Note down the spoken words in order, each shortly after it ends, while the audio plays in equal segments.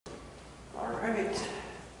Alright,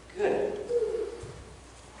 good.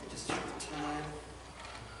 Just check the time.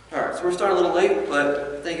 Alright, so we're starting a little late,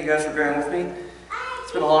 but thank you guys for bearing with me.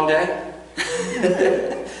 It's been a long day.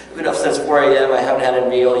 I've been up since 4 a.m. I haven't had a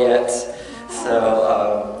meal yet.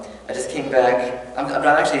 So I just came back. I'm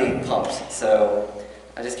actually pumped. So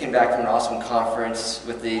I just came back from an awesome conference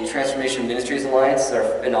with the Transformation Ministries Alliance,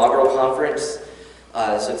 our inaugural conference.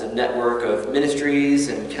 So it's a network of ministries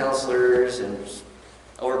and counselors and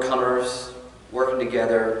overcomers working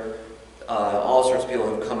together, all sorts of people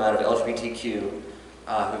who've come out of LGBTQ,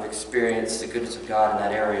 who've experienced the goodness of God in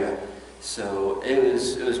that area. So it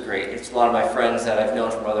was great. It's a lot of my friends that I've known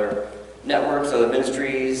from other networks, other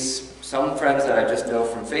ministries, some friends that I just know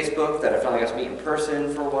from Facebook that I finally got to meet in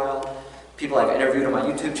person for a while, people I've interviewed on my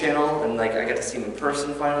YouTube channel, and I got to see them in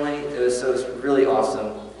person finally. It was really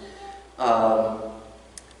awesome.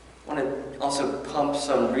 I want to also pump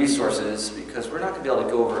some resources because we're not going to be able to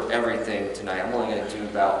go over everything tonight. I'm only going to do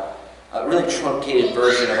about a really truncated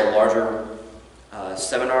version of a larger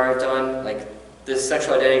seminar I've done, like this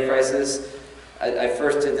sexual identity crisis. I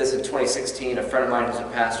first did this in 2016. A friend of mine who's a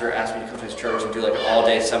pastor asked me to come to his church and do an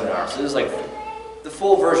all-day seminar. So this is the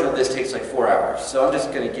full version of this takes 4 hours. So I'm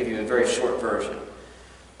just going to give you a very short version.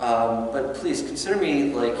 But please consider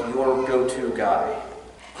me like your go-to guy.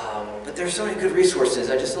 But there's so many good resources.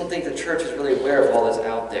 I just don't think the church is really aware of all that's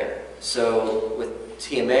out there. So with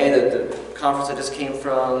TMA, the conference I just came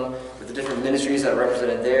from, with the different ministries that are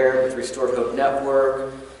represented there, with Restored Hope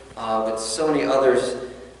Network, with so many others,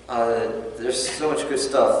 there's so much good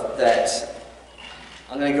stuff that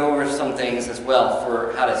I'm going to go over some things as well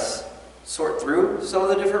for how to sort through some of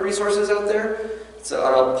the different resources out there. So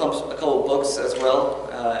I'll pump a couple of books as well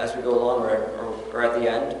as we go along or at the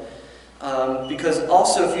end. Because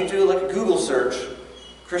also if you do a Google search,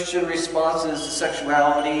 Christian responses to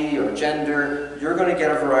sexuality or gender, you're going to get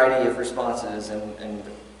a variety of responses and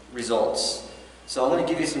results. So I'm going to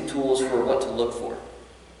give you some tools for what to look for.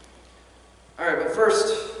 Alright, but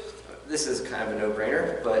first, this is kind of a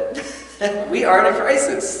no-brainer, but we are in a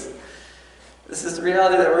crisis. This is the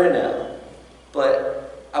reality that we're in now.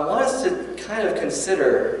 But I want us to kind of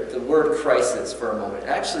consider the word crisis for a moment. It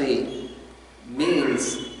actually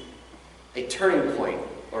means a turning point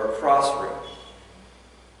or a crossroad.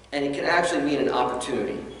 And it can actually mean an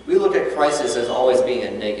opportunity. We look at crisis as always being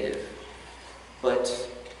a negative. But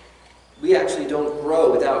we actually don't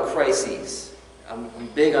grow without crises. I'm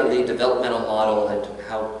big on the developmental model and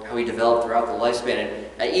how we develop throughout the lifespan.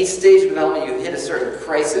 And at each stage of development, you hit a certain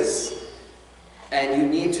crisis. And you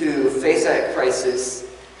need to face that crisis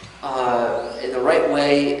in the right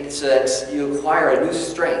way so that you acquire a new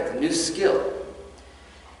strength, a new skill.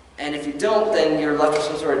 And if you don't, then you're left with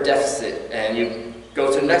some sort of deficit, and you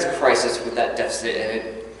go to the next crisis with that deficit, and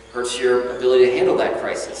it hurts your ability to handle that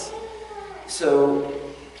crisis. So,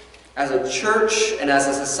 as a church and as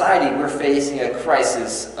a society, we're facing a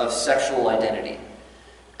crisis of sexual identity.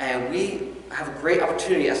 And we have a great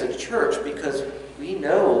opportunity as a church because we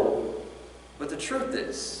know what the truth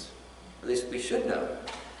is. At least we should know.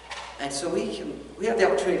 And so we have the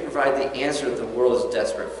opportunity to provide the answer that the world is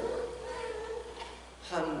desperate for.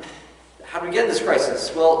 How do we get in this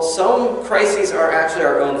crisis? Well, some crises are actually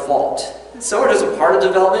our own fault. Some are just a part of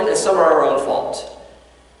development, and some are our own fault.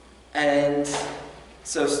 And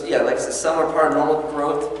so, yeah, like I said, some are part of normal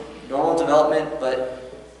growth, normal development,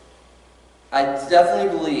 but I definitely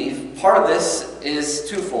believe part of this is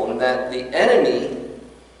twofold, in that the enemy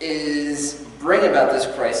is bringing about this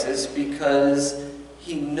crisis because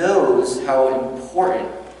he knows how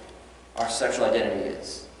important our sexual identity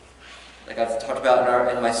is. Like I've talked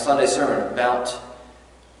about in my Sunday sermon about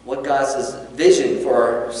what God's vision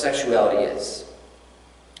for our sexuality is.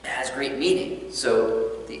 It has great meaning.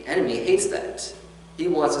 So the enemy hates that. He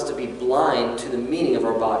wants us to be blind to the meaning of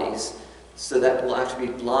our bodies, so that we'll actually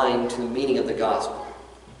be blind to the meaning of the gospel.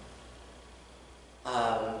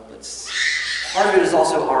 But part of it is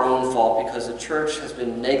also our own fault because the church has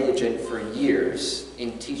been negligent for years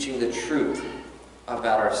in teaching the truth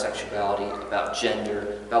about our sexuality, about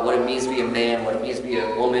gender, about what it means to be a man, what it means to be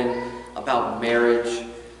a woman, about marriage.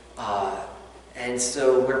 And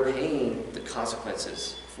so we're paying the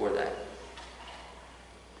consequences for that.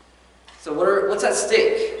 So what's at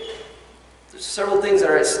stake? There's several things that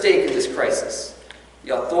are at stake in this crisis.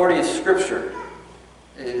 The authority of Scripture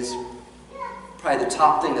is probably the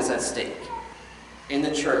top thing that's at stake. In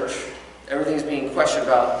the church, everything's being questioned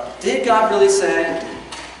about, did God really say?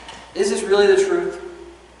 Is this really the truth?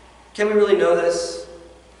 Can we really know this?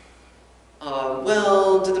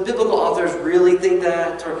 Well, did the biblical authors really think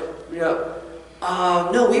that? Or,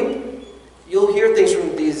 no, you'll hear things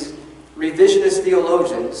from these revisionist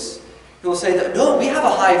theologians who will say that, no, we have a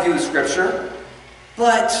high view of Scripture,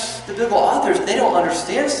 but the biblical authors, they don't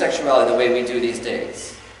understand sexuality the way we do these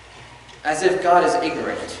days. As if God is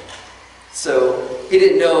ignorant. So he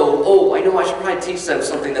didn't know, oh, I know I should probably teach them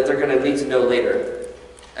something that they're going to need to know later.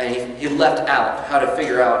 And he left out how to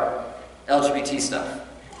figure out LGBT stuff.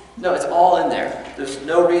 No, it's all in there. There's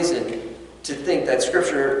no reason to think that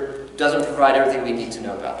Scripture doesn't provide everything we need to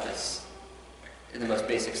know about this in the most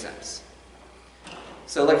basic sense.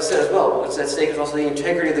 So like I said as well, what's at stake is also the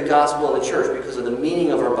integrity of the gospel and the church because of the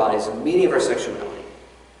meaning of our bodies, the meaning of our sexuality.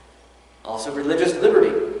 Also religious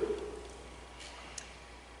liberty.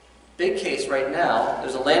 Big case right now,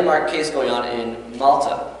 there's a landmark case going on in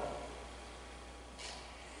Malta.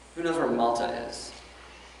 Who knows where Malta is?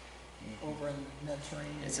 Over in the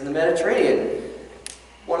Mediterranean. It's in the Mediterranean.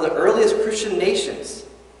 One of the earliest Christian nations.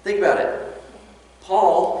 Think about it.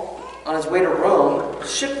 Paul, on his way to Rome,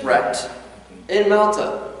 shipwrecked in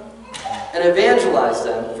Malta and evangelized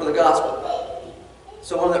them for the gospel.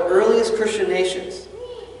 So one of the earliest Christian nations.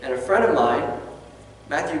 And a friend of mine,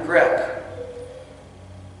 Matthew Grech,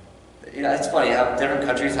 you know, it's funny how different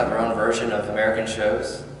countries have their own version of American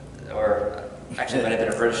shows, or actually it might have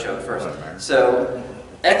been a British show at first. So,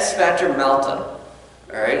 X Factor Malta.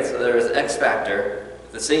 Alright, so there was X Factor,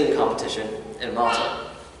 the singing competition in Malta.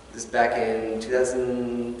 This is back in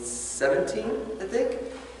 2017, I think.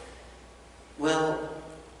 Well,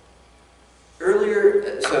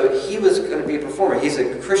 earlier, so he was going to be a performer. He's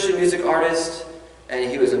a Christian music artist,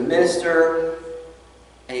 and he was a minister,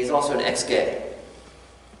 and he's also an ex-gay.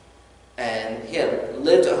 And he had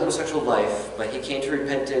lived a homosexual life, but he came to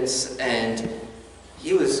repentance, and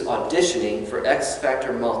he was auditioning for X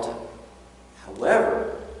Factor Malta.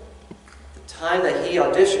 However, the time that he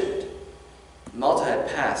auditioned, Malta had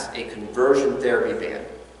passed a conversion therapy ban,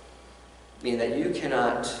 meaning that you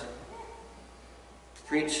cannot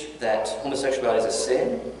preach that homosexuality is a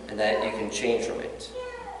sin and that you can change from it.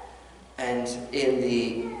 And in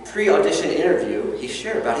the pre-audition interview, he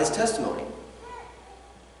shared about his testimony.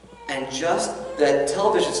 And just that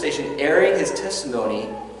television station airing his testimony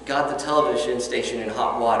got the television station in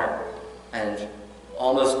hot water and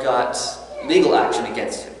almost got legal action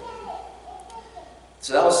against him.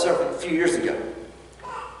 So that was a few years ago.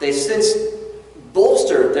 They've since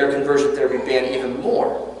bolstered their conversion therapy ban even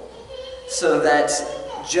more, so that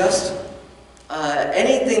just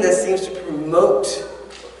anything that seems to promote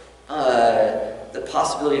the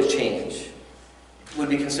possibility of change would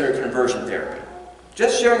be considered conversion therapy.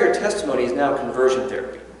 Just sharing your testimony is now conversion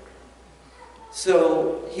therapy.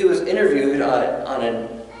 So he was interviewed on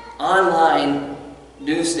an online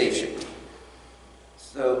news station.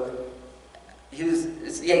 So you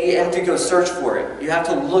have to go search for it. You have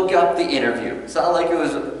to look up the interview. It's not like it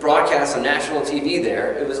was broadcast on national TV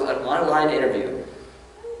there. It was an online interview.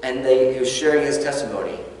 And he was sharing his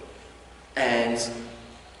testimony. And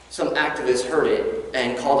some activists heard it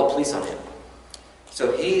and called the police on him.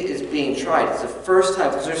 So he is being tried. It's the first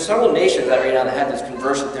time, because there's several nations that right now that have these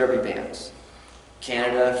conversion therapy bans.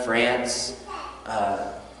 Canada, France,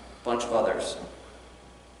 a bunch of others.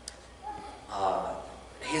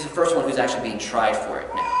 He's the first one who's actually being tried for it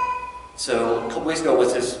now. So a couple weeks ago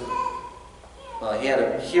was he had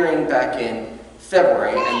a hearing back in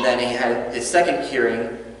February, and then he had his second hearing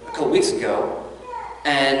a couple weeks ago,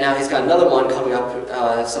 and now he's got another one coming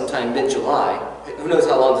up sometime mid-July. Who knows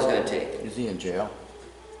how long this is going to take? Is he in jail?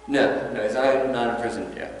 No, he's not in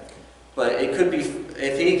prison yet. But it could be,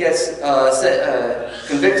 if he gets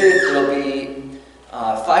convicted, it'll be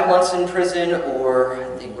 5 months in prison, or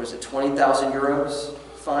I think, what is it, 20,000 euros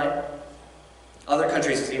fine? Other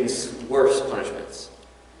countries have even worse punishments.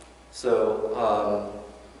 So,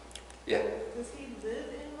 yeah. Does he live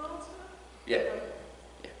in Malta? Yeah.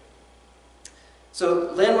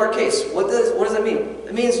 So, landmark case. What does that mean?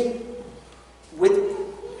 It means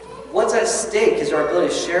what's at stake is our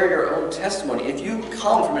ability to share your own testimony. If you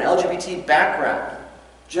come from an LGBT background,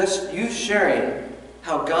 just you sharing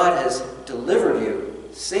how God has delivered you,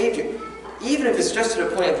 saved you, even if it's just to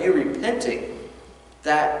the point of you repenting,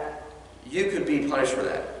 that you could be punished for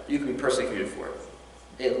that. You could be persecuted for it.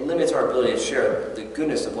 It limits our ability to share the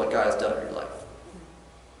goodness of what God has done in your life.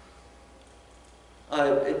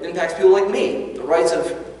 It impacts people like me, the rights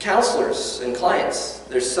of counselors and clients.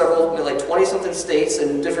 There's several, like 20-something states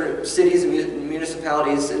and different cities and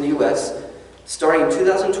municipalities in the U.S. Starting in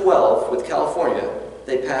 2012 with California,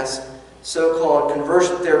 they passed so-called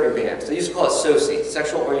conversion therapy bans. They used to call it SOCI,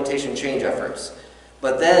 Sexual Orientation Change Efforts.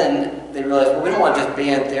 But then they realized, well, we don't want to just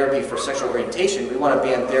ban therapy for sexual orientation. We want to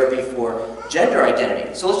ban therapy for gender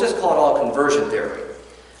identity. So let's just call it all conversion therapy.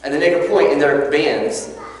 And they make a point in their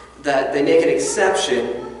bans that they make an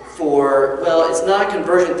exception well, it's not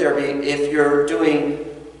conversion therapy if you're doing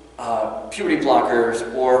puberty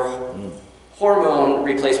blockers or hormone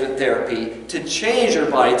replacement therapy to change your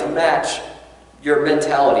body to match your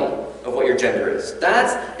mentality of what your gender is.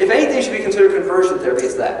 That's, if anything should be considered conversion therapy,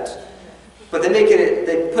 it's that. But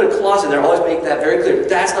they put a clause in there, always make that very clear.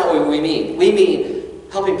 That's not what we mean. We mean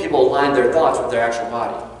helping people align their thoughts with their actual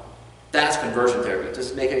body. That's conversion therapy.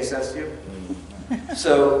 Does it make any sense to you?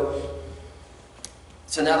 So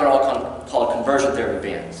now they're all called conversion therapy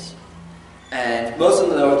bans. And most of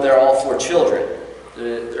them, though, they're all for children.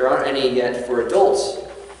 There aren't any yet for adults.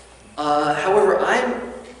 However, I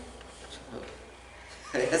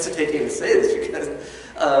hesitate to even say this because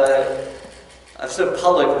I'm so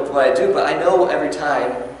public with what I do, but I know every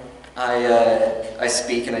time I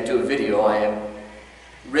speak and I do a video, I am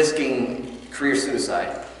risking career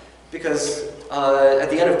suicide. Because at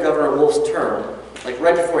the end of Governor Wolf's term, like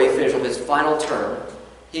right before he finished up his final term,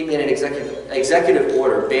 he made an executive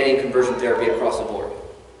order banning conversion therapy across the board.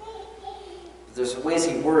 There's ways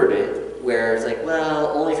he worded it where it's like, well,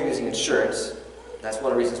 only if you're using insurance. That's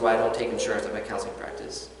one of the reasons why I don't take insurance at my counseling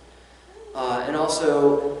practice. And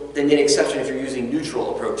also, they made an exception if you're using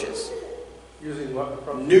neutral approaches. Using what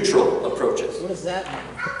approach? Neutral approaches. What does that mean?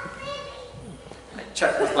 I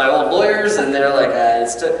checked with my old lawyers, and they're like,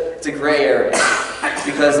 it's a gray area.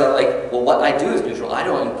 Because I'm like, well, what I do is neutral. I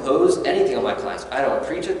don't impose anything on my clients. I don't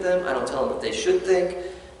preach at them. I don't tell them what they should think.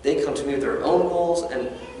 They come to me with their own goals, and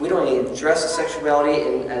we don't even address sexuality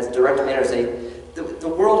in as direct a manner as they. The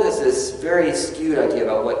world has this very skewed idea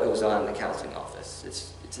about what goes on in the counseling office.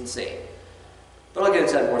 It's insane. But I'll get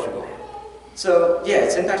into that more as we go on. So yeah,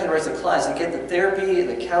 it's impacting the rights of clients to get the therapy and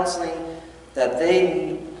the counseling that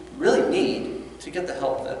they really need to get the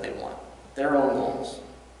help that they want, their own goals.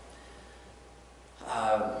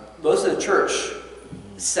 Most of the church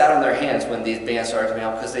sat on their hands when these bans started coming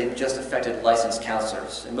out because they just affected licensed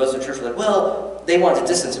counselors. And most of the church were like, well, they wanted to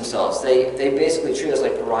distance themselves. They basically treat us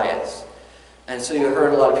like pariahs. And so you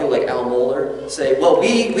heard a lot of people like Al Mohler say, well,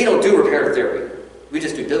 we don't do reparative therapy. We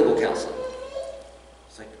just do biblical counseling.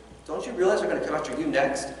 It's like, don't you realize they're going to come after you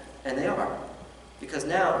next? And they are. Because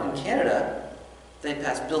now in Canada, they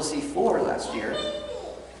passed Bill C-4 last year,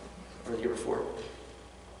 or the year before,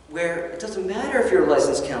 where it doesn't matter if you're a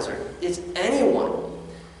licensed counselor. It's anyone.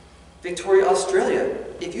 Victoria, Australia,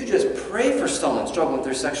 if you just pray for someone struggling with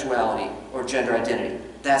their sexuality or gender identity,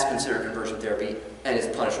 that's considered conversion therapy and is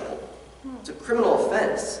punishable. It's a criminal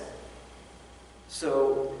offense.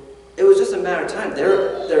 So it was just a matter of time.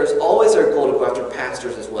 There's always their goal to go after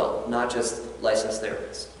pastors as well, not just licensed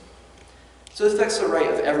therapists. So it affects the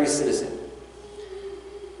right of every citizen.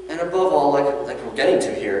 And above all, like we're getting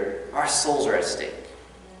to here, our souls are at stake.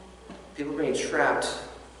 People are being trapped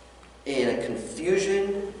in a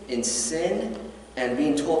confusion, in sin, and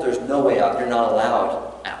being told there's no way out. You're not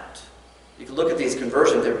allowed out. You can look at these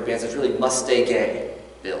conversion therapy bans as really must stay gay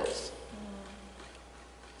bills.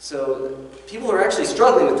 So people are actually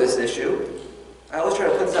struggling with this issue. I always try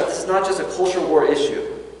to put this out. This is not just a culture war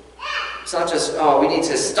issue. It's not just, oh, we need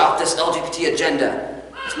to stop this LGBT agenda,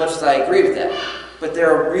 as much as I agree with that. But there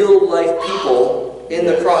are real life people in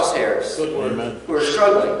the crosshairs who are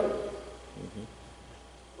struggling.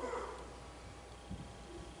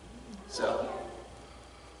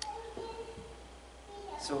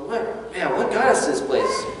 So what got us to this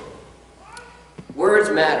place? Words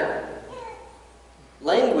matter.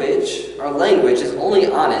 Our language is only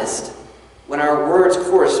honest when our words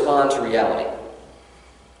correspond to reality.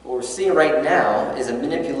 What we're seeing right now is a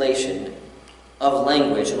manipulation of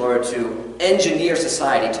language in order to engineer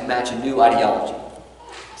society to match a new ideology.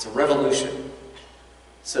 It's a revolution.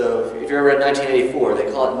 So if you ever read 1984,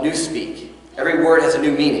 they call it newspeak. Every word has a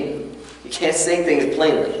new meaning. You can't say things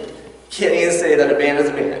plainly. You can't even say that a man is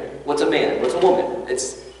a man. What's a man? What's a woman?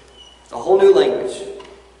 It's a whole new language.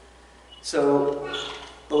 So,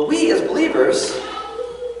 but we as believers,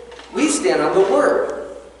 we stand on the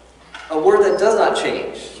Word. A Word that does not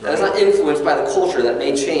change. That is not influenced by the culture that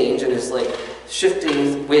may change and is like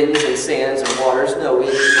shifting winds and sands and waters. No,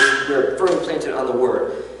 we're firmly planted on the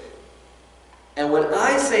Word. And when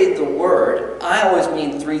I say the Word, I always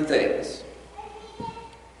mean three things.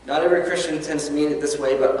 Not every Christian tends to mean it this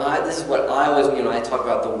way, but this is what I always mean when I talk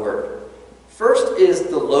about the Word. First is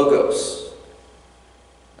the Logos.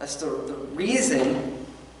 That's the reason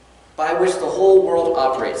by which the whole world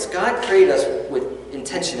operates. God created us with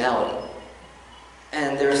intentionality.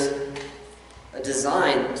 And there's a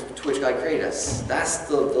design to which God created us. That's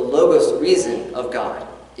the Logos, the reason of God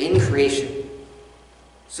in creation.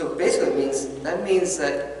 So basically that means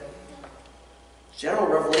that general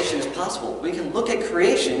revelation is possible. We can look at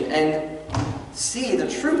creation and see the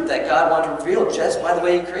truth that God wanted to reveal just by the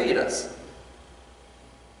way He created us.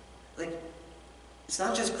 Like, it's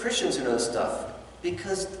not just Christians who know this stuff,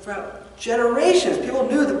 because throughout generations, people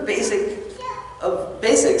knew the basics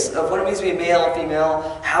of what it means to be male and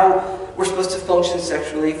female, how we're supposed to function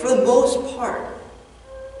sexually, for the most part.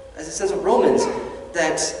 As it says in Romans,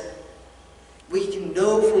 that we can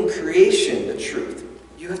know from creation the truth.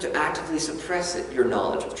 You have to actively suppress it, your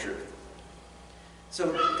knowledge of truth.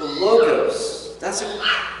 So the Logos, that's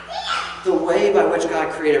the way by which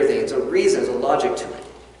God created everything. It's a reason, it's a logic to it.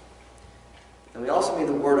 And we also mean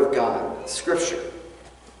the Word of God, Scripture.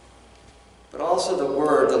 But also the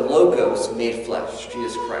Word, the Logos made flesh,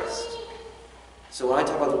 Jesus Christ. So when I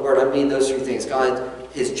talk about the Word, I mean those three things. God,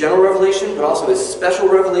 His general revelation, but also His special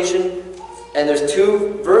revelation. And there's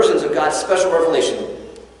two versions of God's special revelation.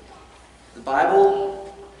 The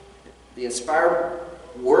Bible, the inspired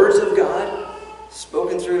words of God,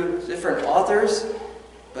 spoken through different authors,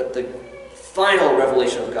 but the final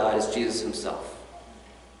revelation of God is Jesus Himself,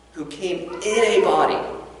 who came in a body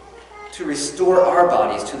to restore our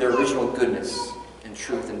bodies to their original goodness and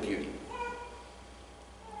truth and beauty.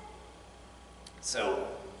 So,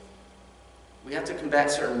 we have to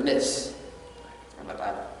combat certain myths. From my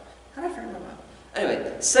Bible. How did I forget my Bible?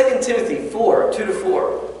 Anyway, 2 Timothy 4,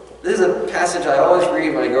 2-4. This is a passage I always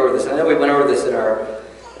read when I go over this. I know we went over this in our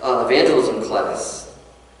evangelism class.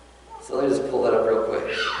 So let me just pull that up real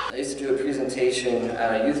quick. I used to do a presentation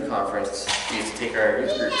at a youth conference we used to take our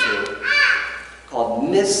youth group to, called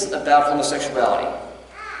Myths About Homosexuality.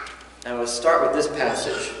 And we'll start with this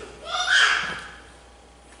passage.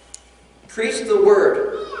 Preach the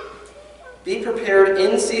word. Be prepared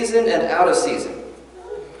in season and out of season.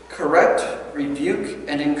 Correct, rebuke,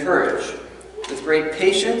 and encourage with great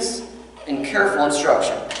patience and careful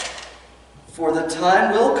instruction. For the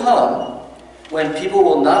time will come when people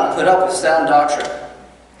will not put up with sound doctrine.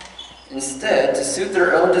 Instead, to suit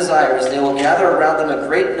their own desires, they will gather around them a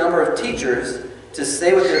great number of teachers to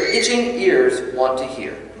say what their itching ears want to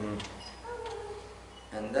hear.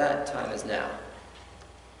 And that time is now.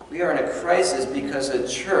 We are in a crisis because the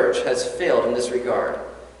church has failed in this regard.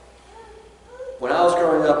 When I was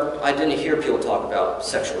growing up, I didn't hear people talk about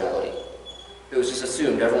sexuality. It was just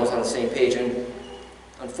assumed everyone was on the same page, and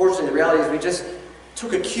unfortunately the reality is we just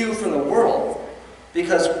took a cue from the world,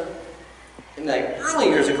 because in the early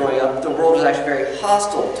years of growing up, the world was actually very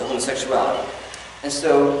hostile to homosexuality. And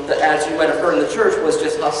so the attitude you might have heard in the church was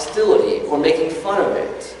just hostility or making fun of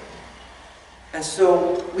it. And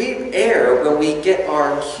so we err when we get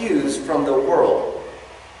our cues from the world.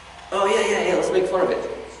 Oh yeah, let's make fun of it.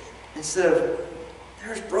 Instead of,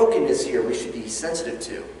 there's brokenness here we should be sensitive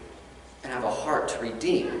to and have a heart to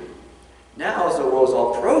redeem. Now, as the world's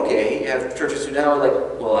all pro-gay, you have churches who now are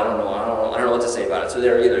like, well, I don't know what to say about it. So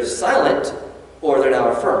they're either silent or they're now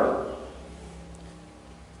affirming.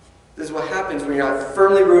 This is what happens when you're not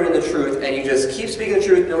firmly rooted in the truth and you just keep speaking the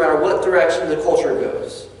truth no matter what direction the culture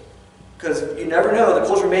goes. Because you never know, the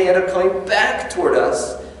culture may end up coming back toward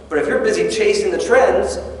us, but if you're busy chasing the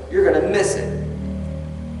trends, you're going to miss it.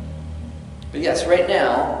 But yes, right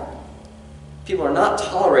now, people are not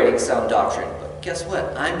tolerating sound doctrine. But guess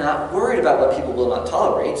what? I'm not worried about what people will not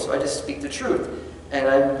tolerate, so I just speak the truth. And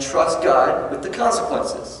I trust God with the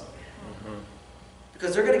consequences.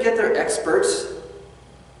 Because they're going to get their experts,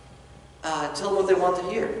 tell them what they want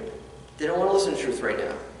to hear. They don't want to listen to truth right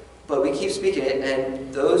now. But we keep speaking it,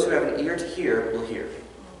 and those who have an ear to hear will hear.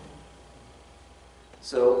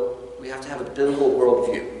 So we have to have a biblical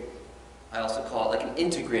worldview. I also call it like an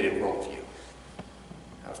integrated worldview.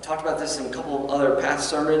 I've talked about this in a couple of other past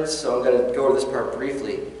sermons, so I'm going to go over this part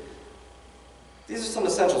briefly. These are some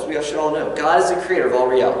essentials we should all know. God is the creator of all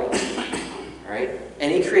reality. All right? And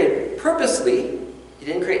He created purposely. He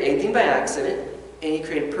didn't create anything by accident. And He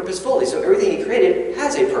created purposefully. So everything He created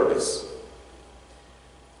has a purpose.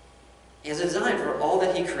 He has a design for all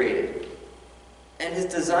that He created. And His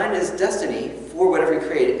design, His destiny for whatever He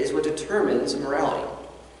created is what determines morality.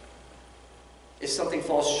 If something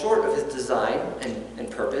falls short of His design and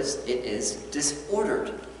purpose, it is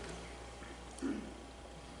disordered.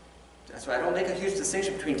 That's why I don't make a huge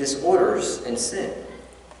distinction between disorders and sin,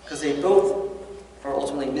 because they both are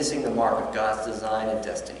ultimately missing the mark of God's design and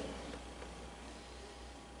destiny.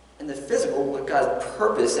 And the physical, what God's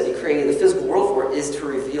purpose that He created the physical world for, is to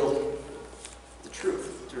reveal the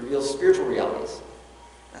truth, to reveal spiritual realities.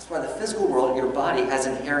 That's why the physical world, your body, has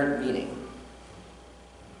inherent meaning.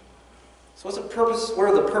 So what's the purpose? What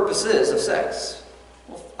are the purposes of sex?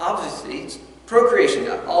 Well, obviously, it's procreation.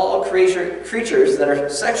 All creatures that are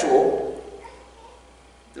sexual,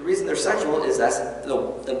 the reason they're sexual is that's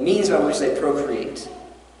the means by which they procreate.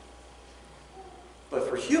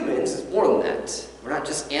 humans, it's more than that. We're not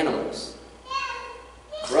just animals.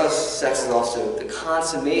 For us, sex is also the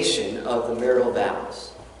consummation of the marital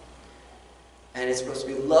vows. And it's supposed to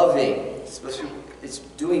be loving. It's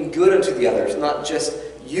doing good unto the other. It's not just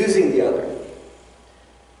using the other.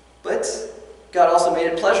 But God also made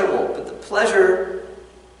it pleasurable. But the pleasure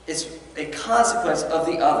is a consequence of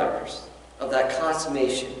the others, of that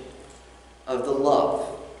consummation, of the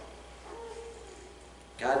love.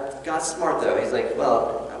 God's smart though. He's like,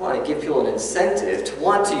 well, I want to give people an incentive to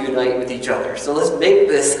want to unite with each other. So let's make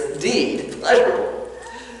this deed pleasurable.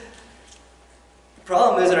 The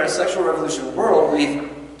problem is in our sexual revolution world,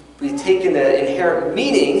 we've taken the inherent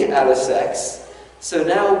meaning out of sex. So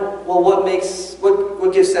now, well, what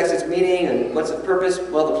gives sex its meaning and what's its purpose?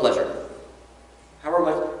 Well, the pleasure. However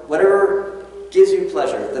much, whatever gives you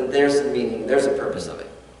pleasure, then there's the meaning, there's the purpose of it.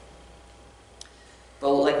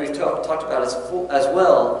 But like we've talked about as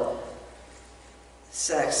well,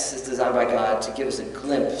 sex is designed by God to give us a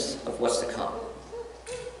glimpse of what's to come.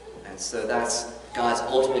 And so that's God's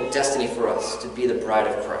ultimate destiny for us, to be the bride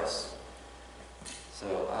of Christ.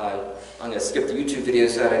 So I'm going to skip the YouTube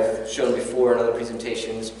videos that I've shown before in other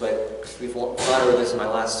presentations, but because we've gone over this in my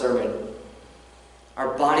last sermon,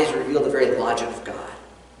 our bodies reveal the very logic of God.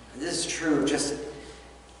 And this is true just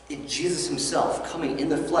in Jesus himself, coming in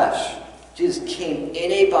the flesh. Jesus came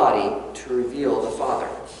in a body to reveal the Father.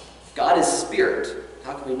 God is spirit.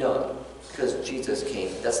 How can we know it? Because Jesus came.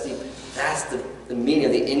 That's the meaning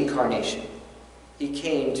of the incarnation. He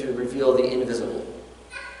came to reveal the invisible.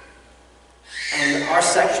 And our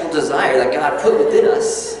sexual desire that God put within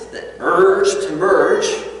us, that urge to merge,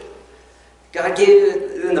 God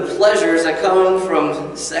gave in the pleasures that come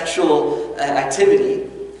from sexual activity.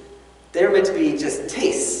 They're meant to be just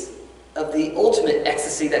tastes of the ultimate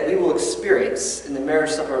ecstasy that we will experience in the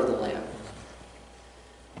marriage supper of the Lamb.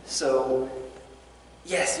 So,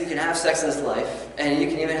 yes, you can have sex in this life, and you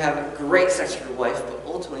can even have great sex with your wife, but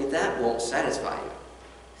ultimately that won't satisfy you.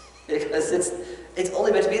 Because it's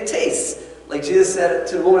only meant to be a taste. Like Jesus said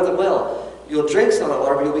to the woman at the well, you'll drink some of the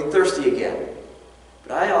water, but you'll be thirsty again.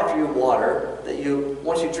 But I offer you water that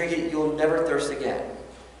once you drink it, you'll never thirst again.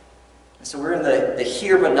 And so we're in the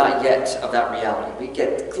here but not yet of that reality. We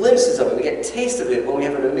get glimpses of it, we get taste of it when we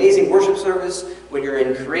have an amazing worship service, when you're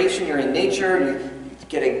in creation, you're in nature, and you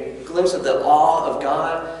get a glimpse of the awe of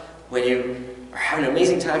God, when you are having an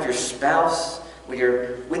amazing time with your spouse, when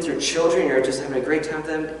you're with your children, you're just having a great time with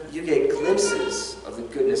them, you get glimpses of the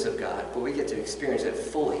goodness of God, but we get to experience it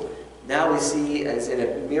fully. Now we see as in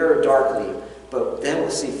a mirror darkly, but then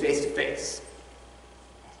we'll see face to face.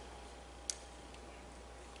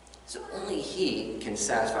 So only He can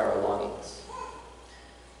satisfy our longings.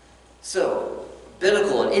 So,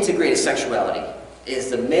 biblical and integrated sexuality is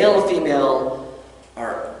the male and female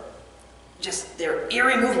are just, they're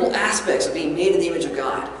irremovable aspects of being made in the image of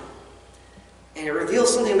God. And it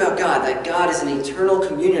reveals something about God, that God is an eternal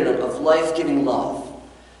communion of life-giving love.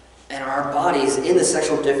 And our bodies in the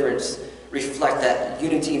sexual difference reflect that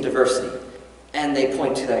unity and diversity. And they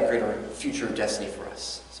point to that greater future destiny for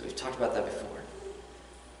us. So we've talked about that before.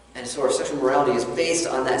 And so our sexual morality is based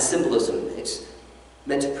on that symbolism. It's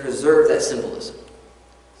meant to preserve that symbolism.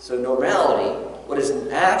 So normality, what is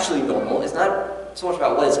actually normal, is not so much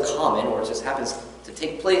about what is common or just happens to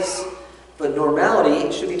take place, but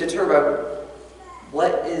normality should be determined by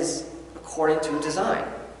what is according to design.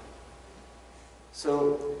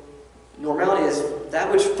 So normality is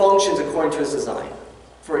that which functions according to its design.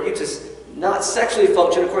 For you to not sexually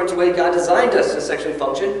function according to the way God designed us to sexually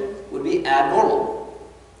function would be abnormal.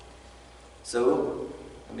 So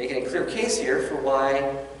I'm making a clear case here for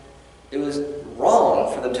why it was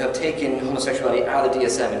wrong for them to have taken homosexuality out of the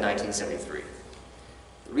DSM in 1973.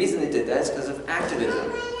 The reason they did that is because of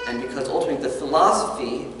activism, and because ultimately the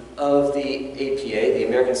philosophy of the APA, the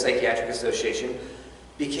American Psychiatric Association,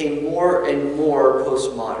 became more and more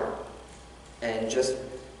postmodern. And just,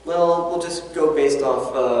 well, we'll just go based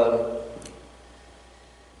off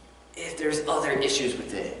if there's other issues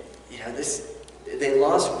with it. You know, they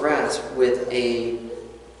lost grasp with an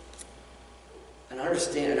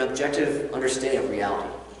objective understanding of reality.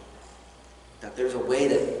 That there's a way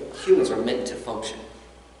that humans are meant to function.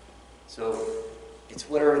 So it's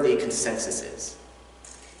whatever the consensus is.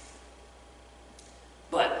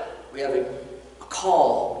 But we have a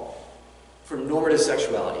call for normative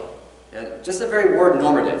sexuality. And just the very word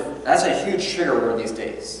normative, that's a huge trigger word these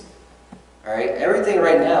days. All right? Everything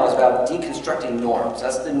right now is about deconstructing norms.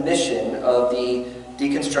 That's the mission of the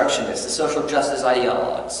deconstructionists, the social justice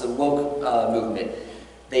ideologues, the woke movement.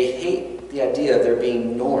 They hate the idea of there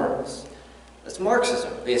being norms. That's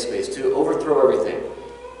Marxism, basically, is to overthrow everything.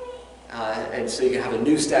 And so you can have a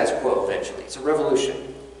new status quo eventually. It's a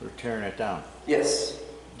revolution. We're tearing it down. Yes.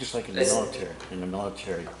 Just like in the military. In the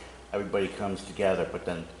military, everybody comes together, but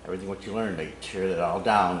then everything what you learn, they tear it all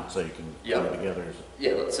down so you can come together.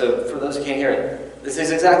 Yeah, so for those who can't hear it, this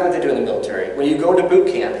is exactly what they do in the military. When you go into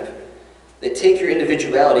boot camp, they take your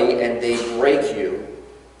individuality and they break you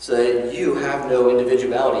so that you have no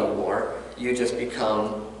individuality anymore. You just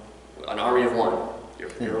become an army of one.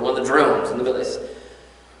 You're one of the drones in the village.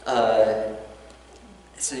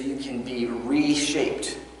 So you can be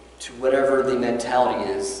reshaped to whatever the mentality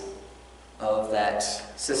is of that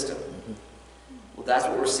system. Well, that's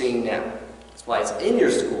what we're seeing now. That's why it's in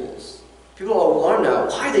your schools. People will want to know,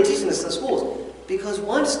 why are they teaching this in schools? Because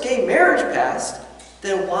once gay marriage passed,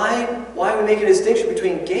 then why are we making a distinction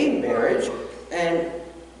between gay marriage and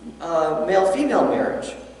male-female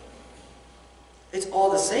marriage? It's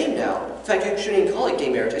all the same now. In fact, you shouldn't even call it gay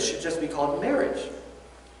marriage. It should just be called marriage.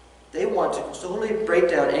 They want to totally break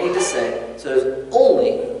down any dissent, so there's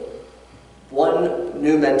only one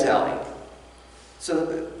new mentality.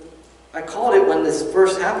 So I called it when this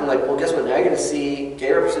first happened, like, well, guess what? Now you're going to see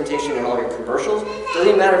gay representation in all your commercials. Doesn't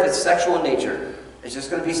even matter if it's sexual in nature. It's just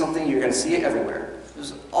going to be something you're going to see it everywhere. It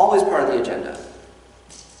was always part of the agenda.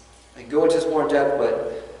 I go into this more in depth,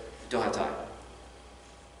 but don't have time.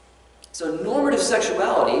 So normative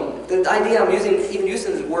sexuality, the idea I'm even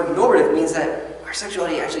using the word normative means that our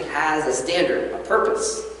sexuality actually has a standard, a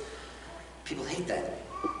purpose. People hate that.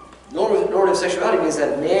 Normative sexuality means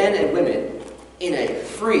that man and women in a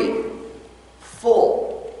free,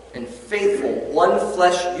 full, and faithful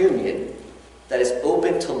one-flesh union that is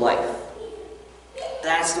open to life.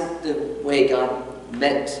 That's the way God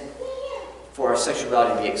meant for our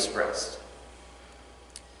sexuality to be expressed.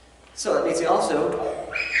 So that means He also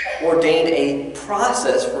ordained a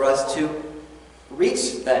process for us to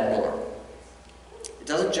reach that norm. It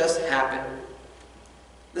doesn't just happen.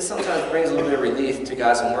 This sometimes brings a little bit of relief to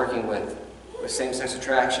guys I'm working with same-sex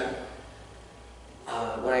attraction.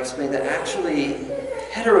 When I explain that actually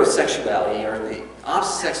heterosexuality, or the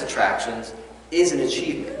opposite-sex attractions, is an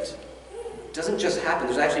achievement. It doesn't just happen.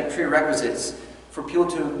 There's actually prerequisites for people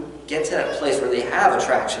to get to that place where they have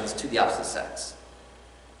attractions to the opposite sex.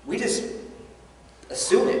 We just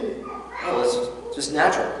assume it. Oh, it's just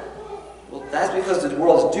natural. Well, that's because the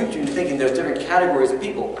world is duped you into thinking there's different categories of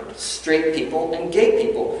people. Straight people and gay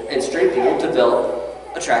people. And straight people develop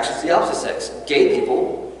attractions to the opposite sex. Gay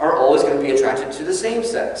people are always going to be attracted to the same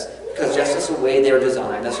sex. Because just that's the way they're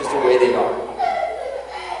designed. That's just the way they are.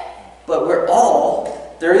 But we're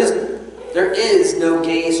all, there is no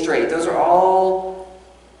gay straight. Those are all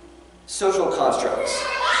social constructs.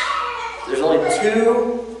 There's only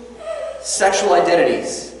two sexual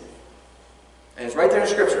identities. And it's right there in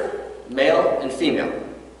Scripture. Male and female.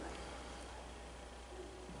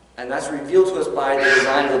 And that's revealed to us by the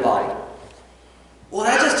design of the body. Well,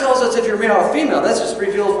 that just tells us if you're male or female. That just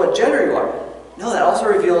reveals what gender you are. No, that also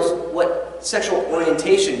reveals what sexual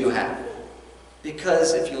orientation you have.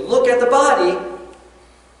 Because if you look at the body,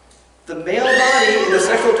 the male body and the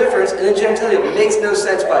sexual difference and the genitalia makes no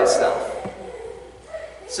sense by itself.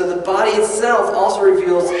 So the body itself also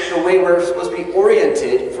reveals the way we're supposed to be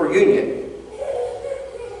oriented for union.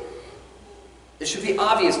 It should be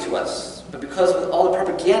obvious to us, but because of all the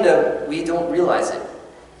propaganda, we don't realize it.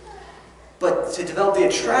 But to develop the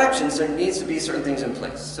attractions, there needs to be certain things in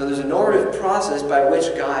place. So there's a normative process by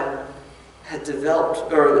which God had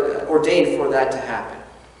developed or ordained for that to happen.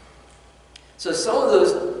 So some of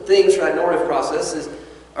those things for that normative process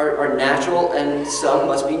are natural, and some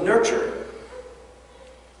must be nurtured.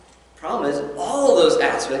 Problem is, all of those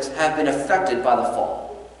aspects have been affected by the fall.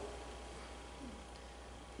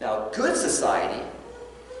 Now, a good society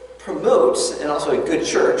promotes, and also a good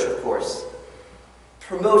church, of course,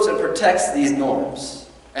 promotes and protects these norms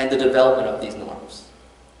and the development of these norms.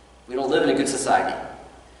 We don't live in a good society.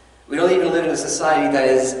 We don't even live in a society that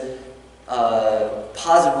is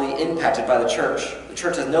positively impacted by the church. The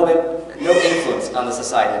church has no influence on the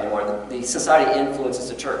society anymore. The society influences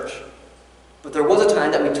the church. But there was a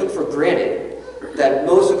time that we took for granted that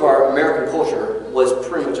most of our American culture was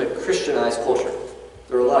pretty much a Christianized culture.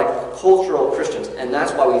 There were a lot of cultural Christians, and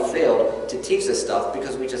that's why we failed to teach this stuff,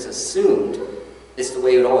 because we just assumed it's the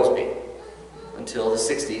way it would always be, until the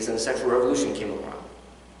 60s and the sexual revolution came around.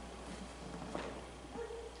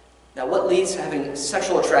 Now, what leads to having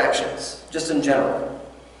sexual attractions, just in general?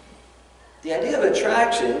 The idea of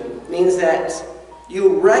attraction means that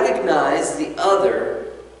you recognize the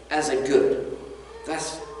other as a good.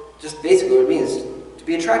 That's just basically what it means to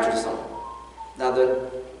be attracted to someone. Now,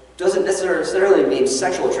 that doesn't necessarily mean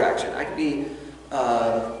sexual attraction. I could be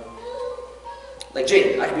Like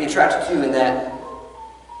Jaden, I can be attracted to you in that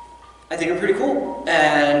I think you're pretty cool,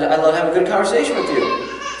 and I love having a good conversation with you.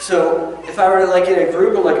 So if I were to like in a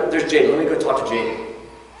group, I'm like, there's Jaden, let me go talk to Jaden.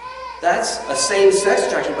 That's a same-sex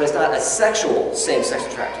attraction, but it's not a sexual same-sex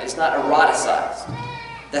attraction. It's not eroticized.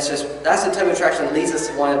 That's the type of attraction that leads us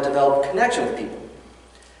to want to develop connection with people.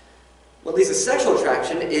 What leads to sexual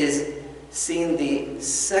attraction is seeing the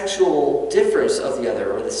sexual difference of the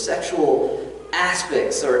other, or the sexual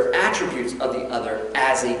aspects or attributes of the other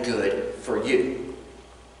as a good for you.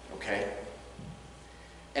 Okay?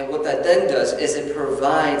 And what that then does is it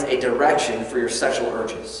provides a direction for your sexual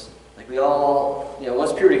urges. Like we all,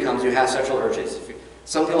 once puberty comes, you have sexual urges.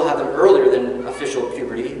 Some people have them earlier than official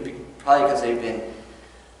puberty, probably because they've been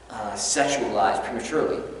sexualized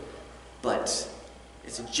prematurely. But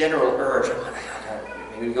it's a general urge.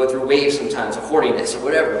 Maybe we go through waves sometimes of horniness or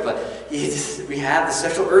whatever, but we have the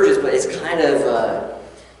sexual urges, but it's kind of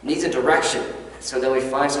needs a direction. So then we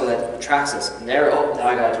find someone that attracts us, and now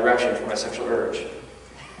I got a direction for my sexual urge.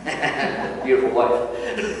 Beautiful wife.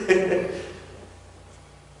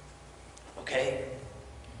 Okay?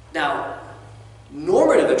 Now,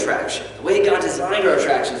 normative attraction, the way God designed our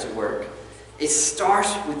attractions to work, it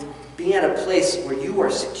starts with being at a place where you are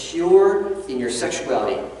secure in your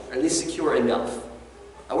sexuality, or at least secure enough.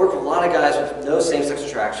 I work with a lot of guys with no same-sex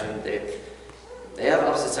attraction. They have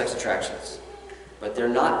opposite-sex attractions, but they're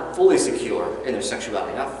not fully secure in their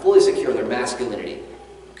sexuality, not fully secure in their masculinity.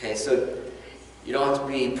 Okay, so you don't have to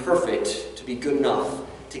be perfect to be good enough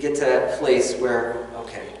to get to that place where,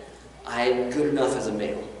 okay, I'm good enough as a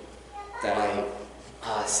male, that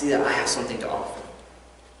I see that I have something to offer.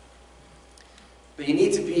 But you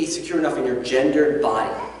need to be secure enough in your gendered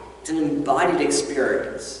body. It's an embodied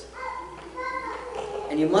experience.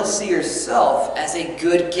 And you must see yourself as a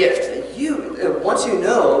good gift. That once you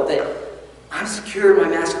know that I'm secure in my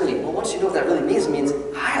masculinity, well, once you know what that really means, it means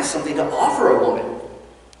I have something to offer a woman.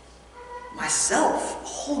 Myself, a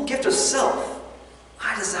whole gift of self.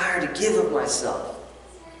 I desire to give of myself.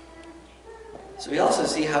 So we also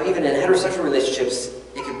see how even in heterosexual relationships,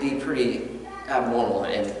 it can be pretty abnormal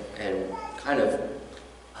and kind of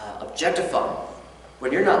objectifying,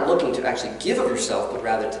 when you're not looking to actually give of yourself, but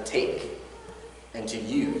rather to take and to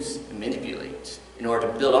use and manipulate in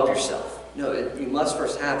order to build up yourself. No, you must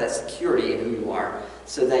first have that security in who you are,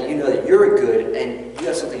 so that you know that you're good and you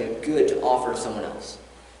have something good to offer to someone else.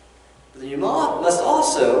 But then you must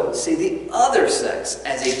also see the other sex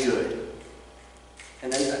as a good,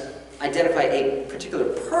 and then identify a particular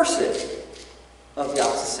person of the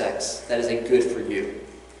opposite sex that is a good for you,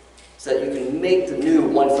 so that you can make the new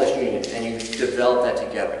one flesh union and you develop that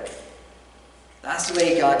together. That's the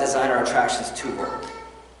way God designed our attractions to work.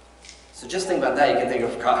 So just think about that. You can think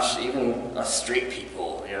of, gosh, even us straight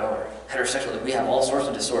people, or heterosexual, we have all sorts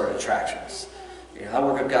of disordered attractions. I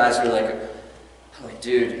work with guys who are like, I'm like,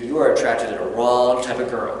 dude, you are attracted to the wrong type of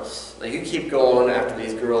girls. Like, you keep going after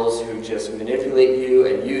these girls who just manipulate you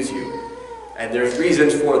and use you. And there's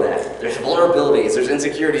reasons for that. There's vulnerabilities, there's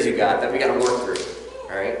insecurities you got that we got to work through.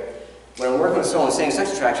 All right? When I'm working with someone with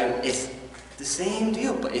same-sex attraction, it's the same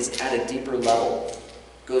deal, but it's at a deeper level. It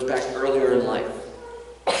goes back earlier in life.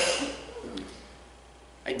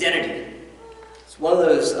 Identity. It's one of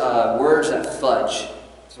those words that fudge.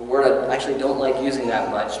 It's a word I actually don't like using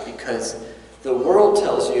that much, because the world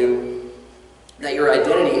tells you that your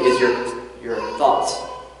identity is your thoughts,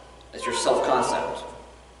 it's your self-concept.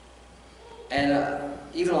 And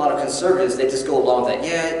even a lot of conservatives, they just go along with that.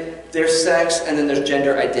 Yeah, there's sex, and then there's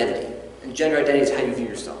gender identity. And gender identity is how you view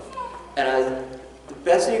yourself. And the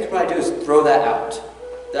best thing you can probably do is throw that out.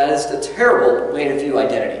 That is a terrible way to view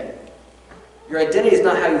identity. Your identity is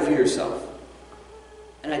not how you view yourself.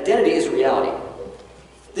 And identity is reality.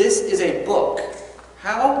 This is a book.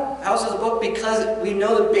 How is this a book? Because we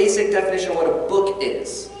know the basic definition of what a book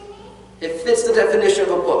is. It fits the definition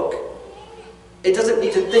of a book. It doesn't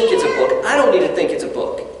need to think it's a book. I don't need to think it's a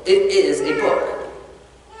book. It is a book.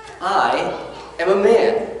 I am a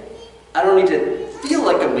man. I don't need to feel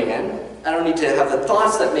like a man. I don't need to have the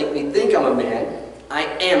thoughts that make me think I'm a man. I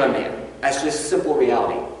am a man. That's just simple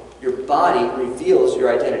reality. Your body reveals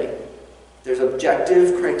your identity. There's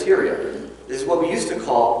objective criteria. This is what we used to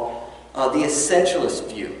call the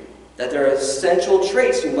essentialist view. That there are essential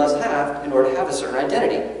traits you must have in order to have a certain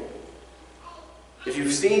identity. If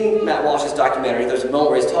you've seen Matt Walsh's documentary, there's a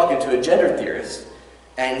moment where he's talking to a gender theorist,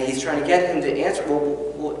 and he's trying to get him to answer, well,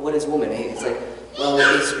 what is woman? He's like, well,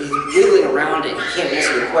 he's wiggling around it. He can't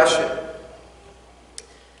answer your question.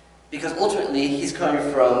 Because ultimately, he's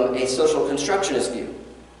coming from a social constructionist view,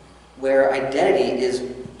 where identity is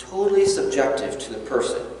totally subjective to the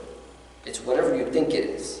person. It's whatever you think it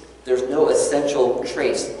is. There's no essential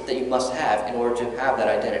traits that you must have in order to have that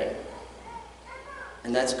identity.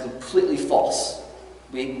 And that's completely false.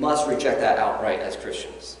 We must reject that outright as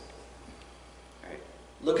Christians. All right.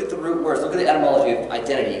 Look at the root words. Look at the etymology of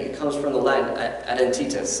identity. It comes from the Latin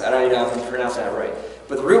identitas. I don't even know if I'm pronouncing that right.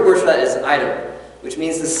 But the root word for that is item, which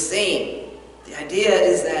means the same. The idea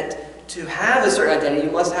is that to have a certain identity,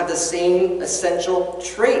 you must have the same essential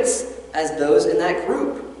traits as those in that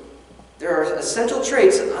group. There are essential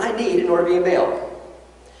traits that I need in order to be a male.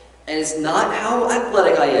 And it's not how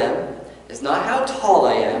athletic I am, it's not how tall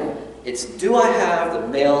I am, it's do I have the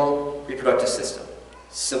male reproductive system.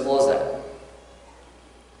 Simple as that.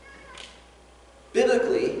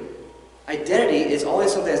 Biblically, identity is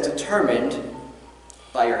always something that's determined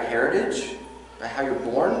by your heritage, by how you're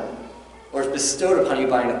born, or is bestowed upon you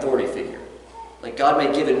by an authority figure. Like God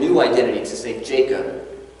may give a new identity to say, Jacob,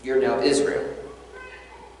 you're now Israel.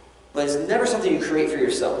 But it's never something you create for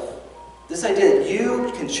yourself. This idea that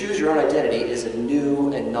you can choose your own identity is a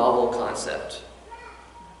new and novel concept.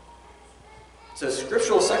 So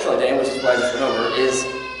scriptural sexual identity, which is what I just went over, is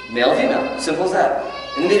male and female. Simple as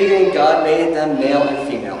that. In the beginning, God made them male and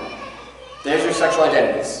female. There's your sexual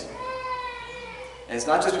identities. And it's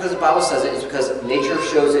not just because the Bible says it, it's because nature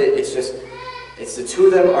shows it. It's the two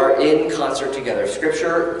of them are in concert together.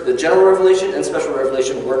 Scripture, the general revelation and special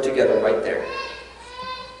revelation work together right there.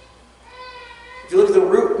 If you look at the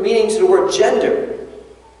root meaning to the word gender,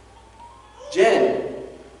 gen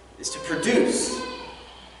is to produce.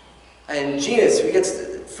 And genus, we get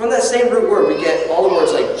from that same root word, we get all the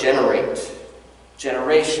words like generate,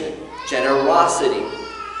 generation, generosity,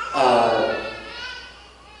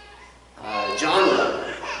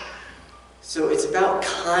 genre. So it's about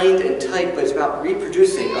kind and type, but it's about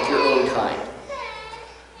reproducing of your own kind.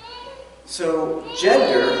 So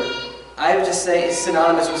gender, I would just say, is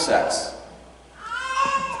synonymous with sex.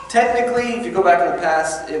 Technically, if you go back in the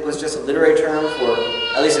past, it was just a literary term for,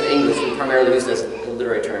 at least in English, we primarily use it as a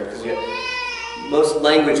literary term because most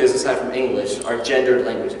languages, aside from English, are gendered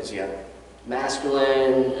languages. You have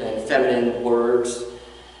masculine and feminine words.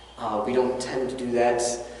 We don't tend to do that,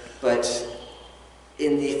 but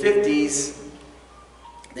in the 50s,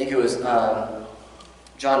 I think it was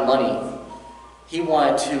John Money, he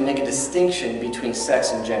wanted to make a distinction between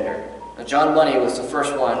sex and gender. Now, John Money was the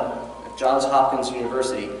first one at Johns Hopkins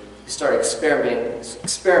University who started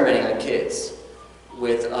experimenting on kids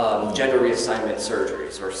with gender reassignment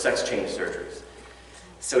surgeries or sex change surgeries.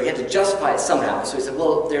 So he had to justify it somehow. So he said,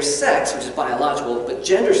 well, there's sex, which is biological, but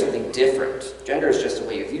gender is something different. Gender is just the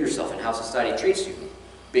way you view yourself and how society treats you,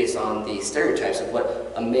 based on the stereotypes of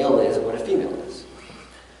what a male is and what a female is.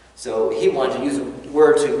 So he wanted to use a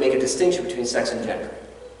word to make a distinction between sex and gender.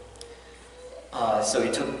 So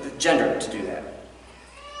he took the gender to do that.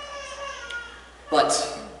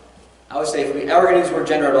 But I would say if we ever going to use the word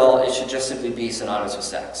gender at all, it should just simply be synonymous with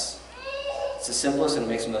sex. It's the simplest and it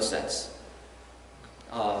makes the most sense.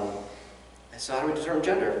 So how do we determine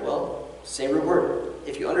gender? Well, same root word.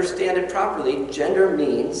 If you understand it properly, gender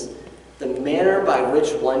means the manner by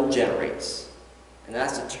which one generates. And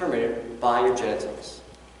that's determined by your genitals.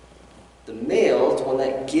 The male is the one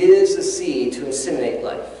that gives the seed to inseminate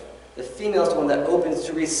life. The female is the one that opens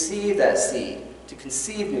to receive that seed, to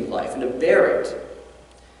conceive new life, and to bear it.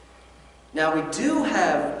 Now we do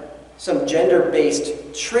have some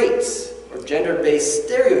gender-based traits, or gender-based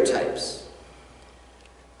stereotypes.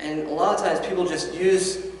 And a lot of times people just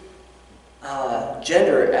use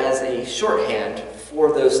gender as a shorthand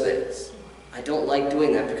for those things. I don't like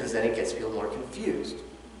doing that because then it gets people more confused.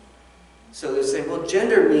 So they say, well,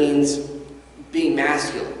 gender means being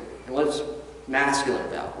masculine. And what's masculine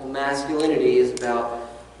about? Well, masculinity is about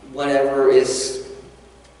whatever is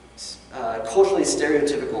culturally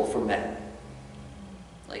stereotypical for men.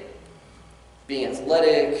 Like being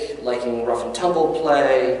athletic, liking rough and tumble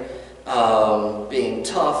play, being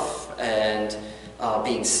tough, and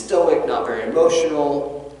being stoic, not very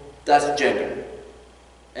emotional. That's gender.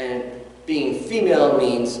 And being female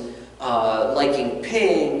means liking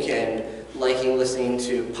pink and liking listening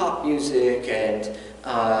to pop music and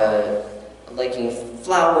liking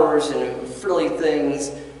flowers and frilly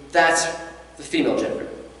things. That's the female gender.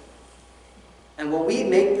 And when we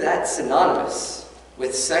make that synonymous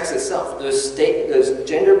with sex itself, those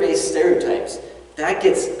gender-based stereotypes, that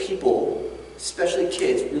gets people, especially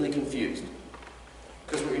kids, really confused.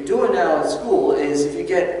 Because what you're doing now in school is if you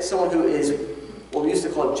get someone who is what we used to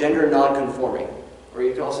call gender non-conforming, or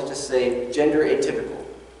you could also just say gender atypical,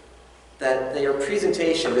 that their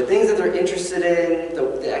presentation, the things that they're interested in,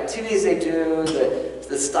 the activities they do,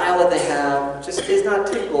 the style that they have, just is not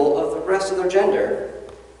typical of the rest of their gender,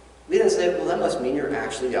 we then say, well, that must mean you're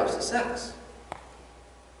actually the opposite sex.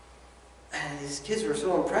 And these kids were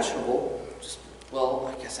so impressionable, well,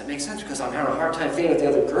 I guess that makes sense because I'm having a hard time fitting with the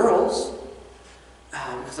other girls.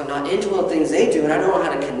 Because I'm not into all the things they do, and I don't know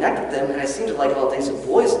how to connect with them, and I seem to like all the things that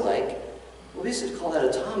boys like. Well, we used to call that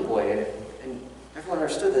a tomboy, and everyone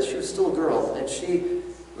understood that she was still a girl, and she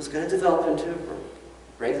was going to develop into a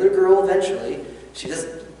regular girl eventually. She just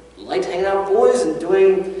liked hanging out with boys and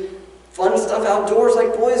doing fun stuff outdoors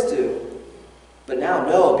like boys do. But now,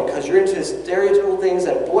 no, because you're into stereotypical things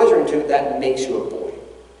that boys are into, that makes you a boy.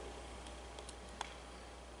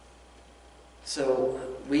 So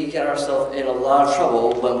we get ourselves in a lot of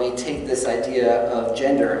trouble when we take this idea of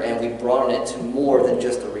gender and we broaden it to more than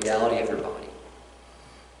just the reality of your body.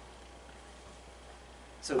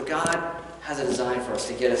 So God has a design for us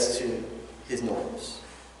to get us to his norms.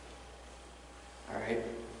 Alright?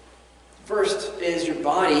 First is your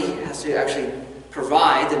body has to actually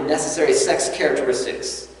provide the necessary sex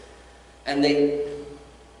characteristics. And they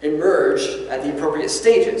emerge at the appropriate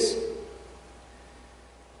stages.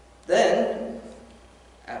 Then,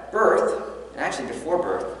 at birth, and actually before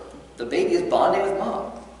birth, the baby is bonding with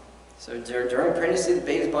mom. So during pregnancy, the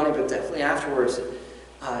baby is bonding, but definitely afterwards,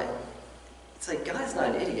 it's like God's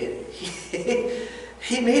not an idiot.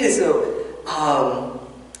 He made it so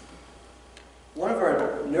one of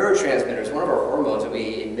our neurotransmitters, one of our hormones that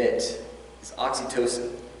we emit is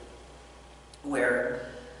oxytocin, where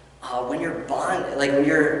when you're when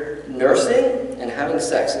you're nursing and having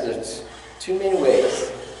sex, there's two main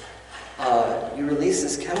ways. You release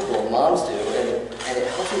this chemical, moms do, and it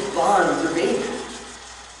helps you bond with your baby.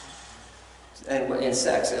 And in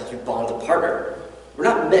sex, it helps you bond with a partner. We're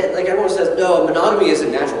not meant, like everyone says, no, monogamy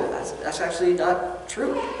isn't natural. That's actually not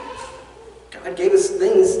true. God gave us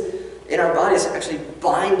things in our bodies to actually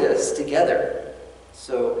bind us together.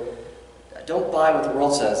 So don't buy what the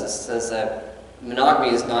world says. It says that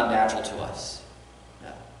monogamy is not natural to us.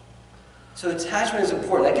 No. So attachment is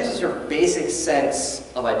important. That gives us your basic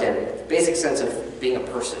sense of identity, the basic sense of being a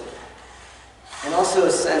person. And also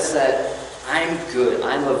a sense that I'm good,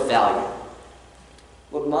 I'm of value.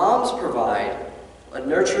 What moms provide, a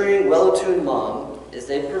nurturing, well-attuned mom, is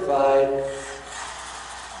they provide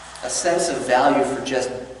a sense of value for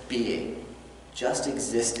just being, just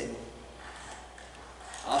existing.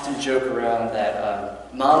 I often joke around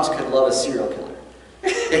that moms could love a serial killer.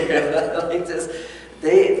 Like this,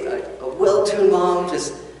 a well-tuned mom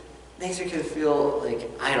just makes your kid feel like,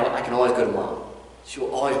 I can always go to mom. She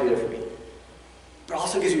will always be there for me. But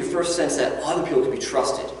also gives you a first sense that other people can be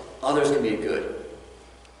trusted. Others can be good.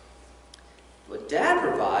 What dad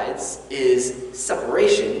provides is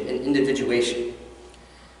separation and individuation.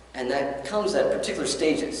 And that comes at particular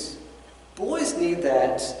stages. Boys need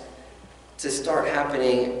that to start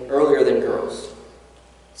happening earlier than girls.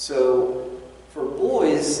 So for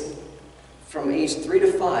boys, from age 3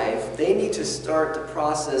 to 5, they need to start the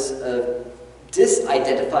process of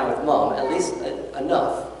disidentifying with mom, at least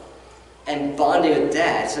enough, and bonding with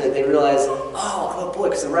dad so that they realize, oh, I'm a boy,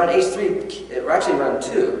 because around age 3, or actually around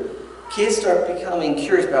 2, kids start becoming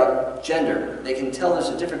curious about gender. They can tell there's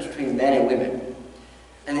a difference between men and women.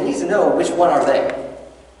 And they need to know which one are they.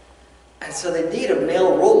 And so they need a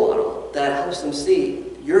male role model that helps them see,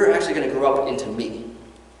 you're actually going to grow up into me,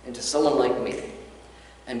 into someone like me,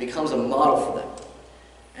 and becomes a model for them.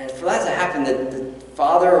 And for that to happen, the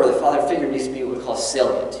father or the father figure needs to be what we call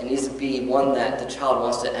salient. He needs to be one that the child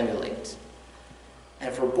wants to emulate.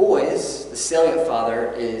 And for boys, the salient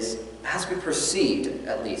father has to be perceived,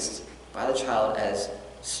 at least, by the child as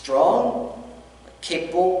strong,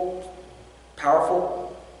 capable,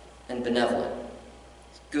 powerful, and benevolent.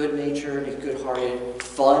 He's good-natured, he's good-hearted,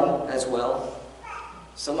 fun as well.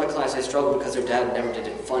 Some of my clients, they struggle because their dad never did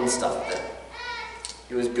fun stuff with them.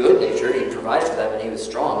 He was good-natured, he provided for them, and he was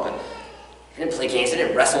strong, but he didn't play games, he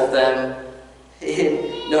didn't wrestle with them, he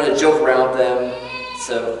didn't know how to joke around with them.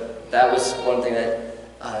 So that was one thing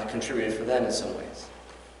that contributed for them in some ways.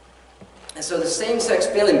 And so the same-sex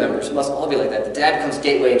family members must all be like that. The dad becomes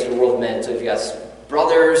gateway into the world of men. So if you got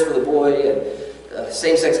brothers for the boy and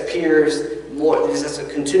same-sex peers, this is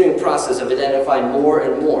a continuing process of identifying more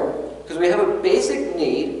and more. Because we have a basic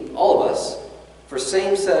need, all of us, for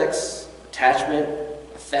same-sex attachment,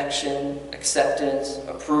 affection, acceptance,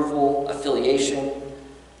 approval, affiliation.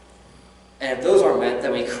 And if those aren't met,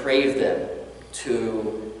 then we crave them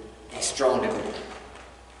to a strong degree.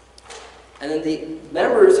 And then the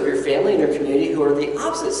members of your family and your community who are the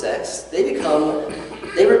opposite sex, they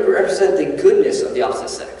represent the goodness of the opposite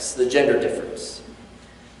sex, the gender difference.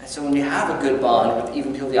 And so when you have a good bond with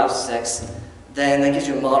even people of the opposite sex, then that gives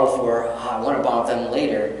you a model for, I want to bond with them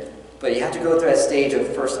later, But you have to go through that stage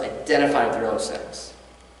of first identifying with your own sex.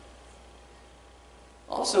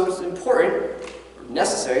 Also, it's important or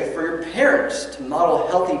necessary for your parents to model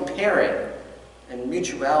healthy pairing and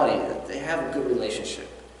mutuality, that they have a good relationship.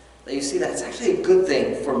 That you see that it's actually a good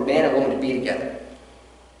thing for a man and woman to be together.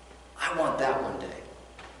 I want that one day.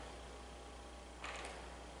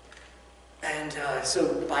 And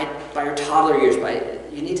so by your toddler years,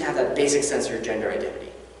 you need to have that basic sense of your gender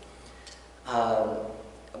identity.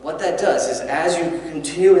 What that does is as you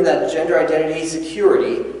continue in that gender identity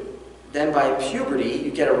security, then by puberty, you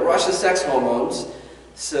get a rush of sex hormones,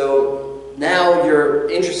 so now you're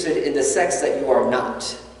interested in the sex that you are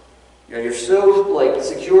not. You're so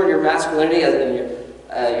secure in your masculinity, and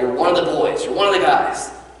you're one of the boys, you're one of the guys.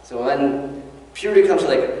 So when puberty comes,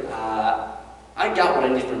 you're like, I got what I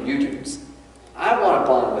need from you dudes. I want to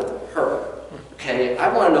bond with her. Okay,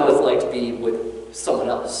 I want to know what it's like to be with someone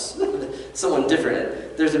else, someone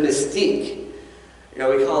different. There's a mystique.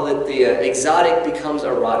 We call it the exotic becomes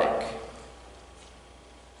erotic.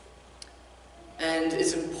 And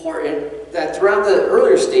it's important that throughout the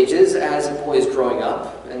earlier stages, as a boy is growing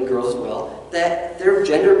up, and girls as well, that their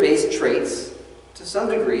gender-based traits, to some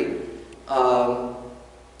degree,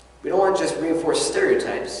 we don't want to just reinforce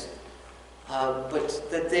stereotypes, but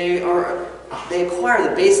that they acquire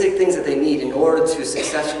the basic things that they need in order to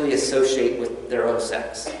successfully associate with their own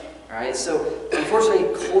sex. All right? So,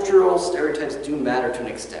 unfortunately, cultural stereotypes do matter to an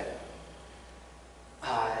extent.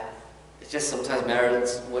 It just sometimes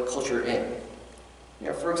matters what culture you're in.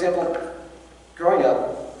 For example, growing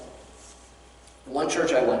up, one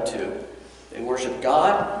church I went to, they worshiped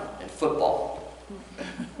God and football.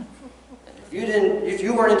 And if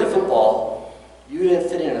you weren't into football, you didn't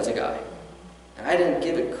fit in as a guy. And I didn't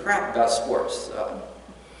give a crap about sports.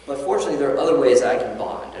 But fortunately, there are other ways I can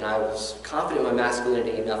bond, and I was confident in my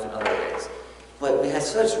masculinity enough in other ways. But we had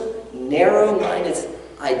such narrow-minded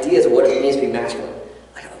ideas of what it means to be masculine.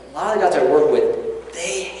 Like a lot of the guys I work with,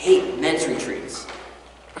 they hate men's retreats.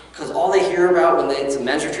 Because all they hear about when it's a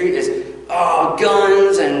men's retreat is,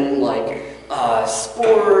 guns and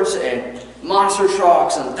sports and monster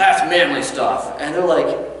trucks and that's manly stuff. And they're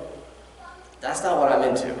like, that's not what I'm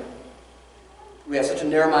into. We have such a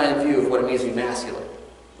narrow-minded view of what it means to be masculine.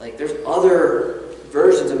 There's other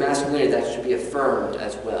versions of masculinity that should be affirmed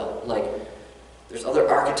as well. There's other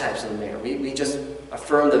archetypes in the man. We just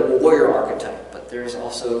affirm the warrior archetype, but there's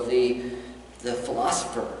also the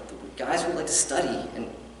philosopher, the guys who like to study and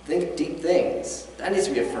think deep things. That needs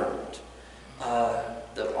to be affirmed.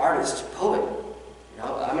 The artist, poet.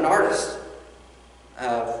 I'm an artist.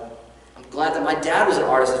 I'm glad that my dad was an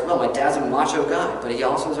artist as well. My dad's a macho guy, but he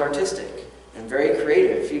also is artistic and very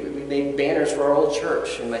creative. We made banners for our old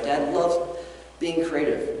church, and my dad loved being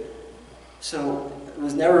creative. So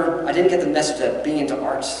I didn't get the message that being into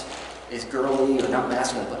arts is girly or not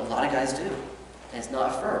masculine, but a lot of guys do, and it's not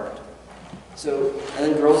affirmed. So, and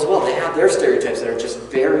then girls as well, they have their stereotypes that are just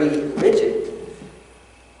very rigid.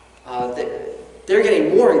 They're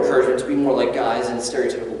getting more encouragement to be more like guys in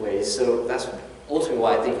stereotypical ways, so that's ultimately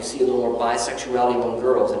why I think you see a little more bisexuality among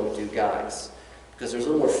girls than you do guys. Because there's a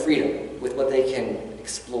little more freedom with what they can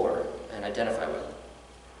explore and identify with.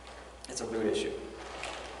 It's a root issue.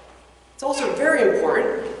 It's also very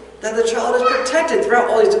important that the child is protected throughout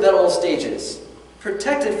all these developmental stages.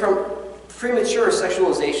 Protected from premature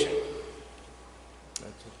sexualization.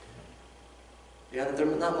 That they're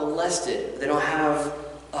not molested. They don't have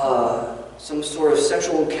some sort of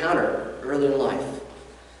sexual encounter early in life.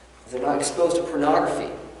 They're not exposed to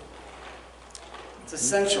pornography. It's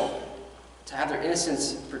essential to have their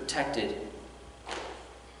innocence protected.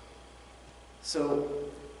 So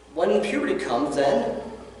when puberty comes then,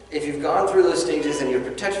 if you've gone through those stages and you're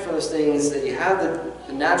protected from those things, that you have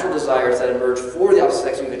the natural desires that emerge for the opposite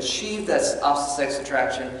sex, you've achieved that opposite sex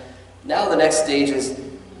attraction, now the next stage is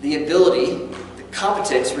the ability, the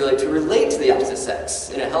competence really, to relate to the opposite sex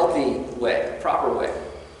in a healthy way, a proper way.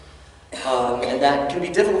 And that can be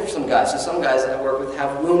difficult for some guys. So some guys that I work with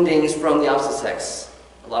have woundings from the opposite sex.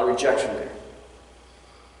 A lot of rejection there.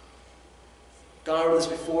 Gone over this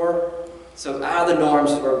before. So out of the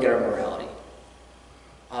norms is where we get our morality.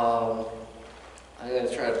 I'm going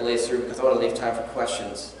to try to blaze through because I want to leave time for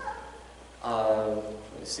questions. Let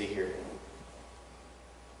me see here.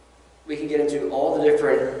 We can get into all the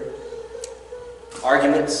different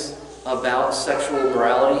arguments about sexual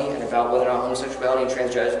morality and about whether or not homosexuality and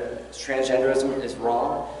transgenderism is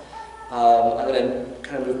wrong. I'm going to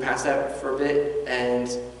kind of move past that for a bit, and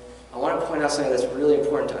I want to point out something that's really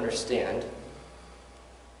important to understand.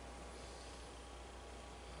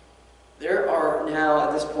 There are now,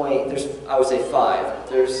 at this point, I would say 5.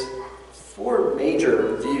 There's four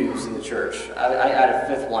major views in the church. I add a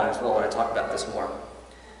fifth one as well when I talk about this more.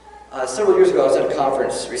 Several years ago, I was at a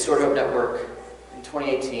conference, Restored Hope Network, in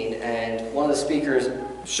 2018, and one of the speakers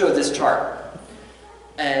showed this chart.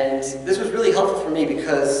 And this was really helpful for me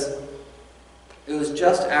because it was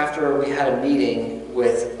just after we had a meeting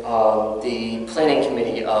with the planning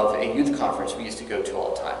committee of a youth conference we used to go to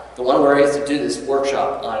all the time. The one where I used to do this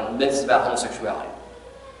workshop on myths about homosexuality.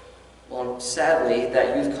 Well, sadly,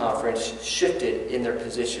 that youth conference shifted in their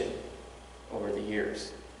position over the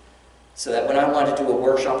years. So that when I wanted to do a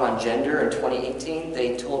workshop on gender in 2018,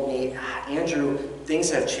 they told me, Andrew,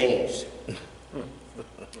 things have changed.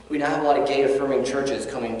 We now have a lot of gay-affirming churches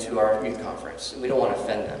coming to our youth conference, and we don't want to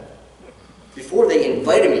offend them. Before, they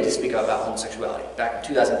invited me to speak about homosexuality, back in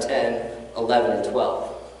 2010, 11, and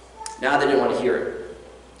 12. Now they didn't want to hear it.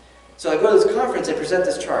 So I go to this conference, I present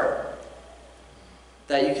this chart,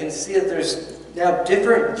 that you can see that there's now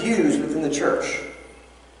different views within the church.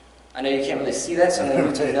 I know you can't really see that, so I'm going to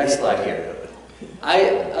move to the next slide here.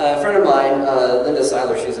 A friend of mine, Linda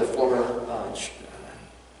Seiler, she's a former,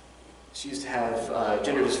 she used to have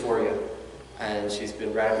gender dysphoria, and she's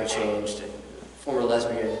been radically changed, and former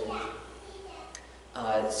lesbian.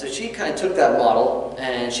 So she kind of took that model,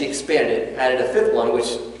 and she expanded it, added a fifth one,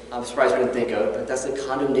 which I'm surprised we didn't think of, but that's the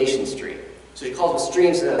condemnation stream. So she calls them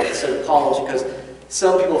streams instead of columns because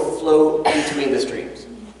some people flow between the streams.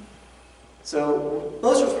 So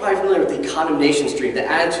most of us are probably familiar with the condemnation stream, the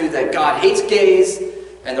attitude that God hates gays,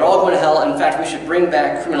 and they're all going to hell, and in fact we should bring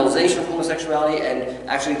back criminalization of homosexuality, and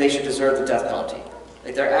actually they should deserve the death penalty.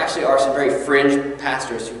 Like, there actually are some very fringe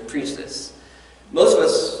pastors who preach this. Most of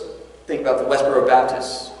us think about the Westboro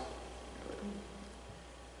Baptists.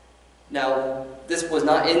 Now, this was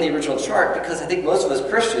not in the original chart because I think most of us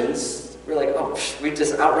Christians, we're like, oh, we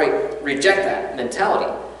just outright reject that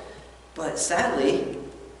mentality. But sadly,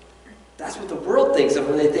 that's what the world thinks of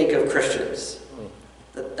when they think of Christians.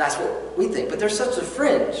 That's what we think. But they're such a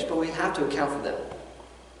fringe, but we have to account for them.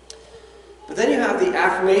 But then you have the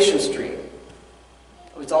affirmation stream.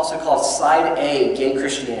 It's also called Side A, gay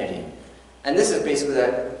Christianity. And this is basically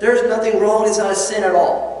that there's nothing wrong, it's not a sin at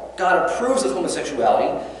all. God approves of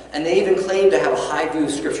homosexuality, and they even claim to have a high view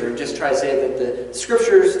of Scripture, and just try to say that the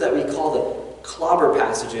Scriptures that we call the clobber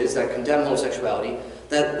passages that condemn homosexuality,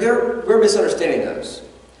 that we're misunderstanding those.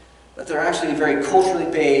 That they're actually very culturally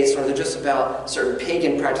based, or they're just about certain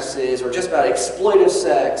pagan practices, or just about exploitive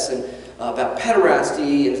sex, and about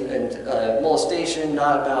pederasty and molestation,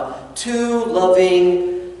 not about two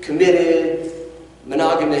loving, committed,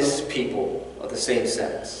 monogamous people of the same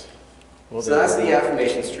sex. Well, so that's the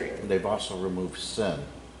affirmation stream. They've also removed sin,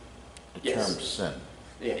 the term sin.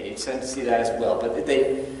 Yeah, you tend to see that as well. But I'm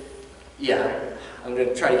going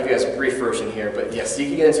to try to give you guys a brief version here. But yes, you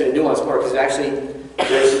can get into a nuanced part because actually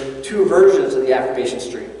there's two versions of the affirmation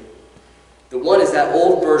stream. The one is that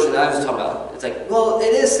old version that I was talking about. It's like, well,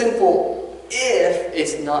 it is sinful if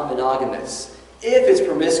it's not monogamous, if it's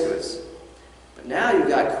promiscuous. But now you've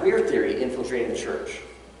got queer theory infiltrating the church.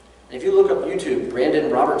 And if you look up YouTube, Brandon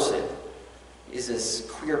Robertson is this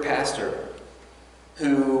queer pastor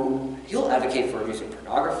who he'll advocate for using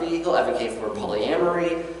pornography, he'll advocate for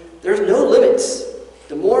polyamory. There's no limits.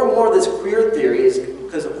 The more and more this queer theory is,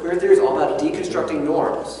 because queer theory is all about deconstructing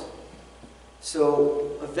norms.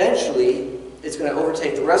 So eventually, it's going to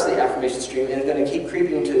overtake the rest of the affirmation stream and it's going to keep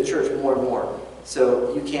creeping into the church more and more.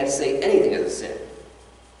 So you can't say anything is a sin.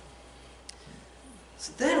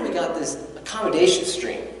 So then we got this accommodation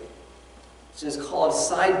stream, which is called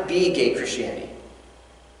Side B gay Christianity.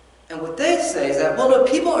 And what they say is that, well, no,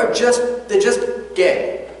 people are they're just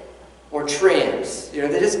gay or trans. You know,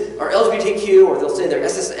 they just are LGBTQ, or they'll say they're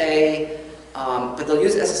SSA, but they'll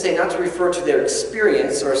use SSA not to refer to their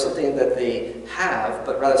experience or something that they have,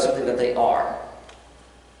 but rather something that they are.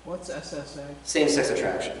 What's SSA? Same-sex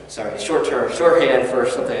attraction. Sorry, shorthand for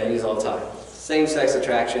something I use all the time. Same-sex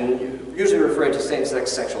attraction, usually referring to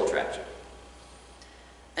same-sex sexual attraction.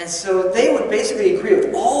 And so they would basically agree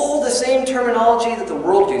with all the same terminology that the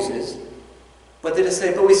world uses, but they just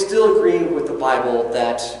say, but we still agree with the Bible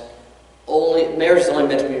that marriage is only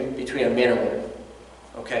meant to be between a man and woman.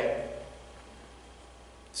 Okay?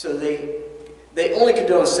 So they only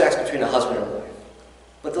condone sex between a husband and a wife.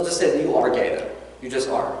 But they'll just say that you are gay, though. You just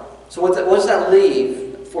are. So what does that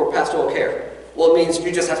leave for pastoral care? Well, it means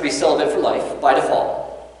you just have to be celibate for life, by default.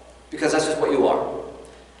 Because that's just what you are.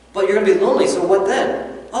 But you're going to be lonely, so what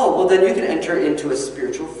then? Oh, well then you can enter into a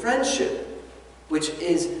spiritual friendship, which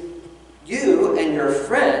is you and your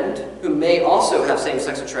friend, who may also have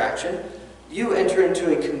same-sex attraction, you enter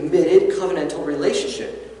into a committed, covenantal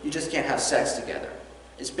relationship. You just can't have sex together.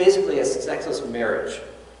 It's basically a sexless marriage.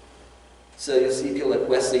 So you'll see people like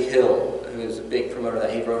Wesley Hill, who's a big promoter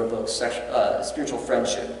that he wrote a book, Spiritual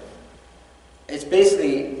Friendship. It's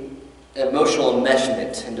basically emotional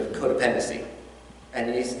enmeshment into codependency.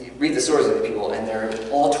 And you read the stories of the people, and they're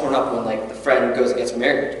all torn up when like the friend goes and gets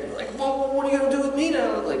married. And they're like, well, what are you going to do with me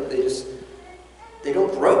now? Like they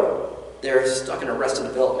don't grow. They're stuck in arrested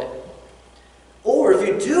development. Or if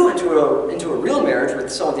you do into a real marriage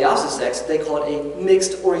with someone of the opposite sex, they call it a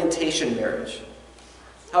mixed orientation marriage.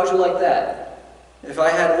 How would you like that? If I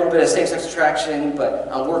had a little bit of same-sex attraction, but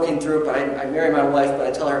I'm working through it, but I marry my wife, but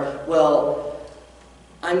I tell her, well,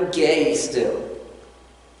 I'm gay still.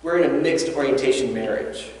 We're in a mixed orientation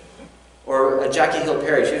marriage. Or Jackie Hill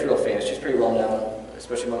Perry, she's real famous, she's pretty well known,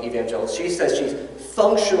 especially among evangelicals. She says she's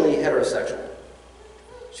functionally heterosexual.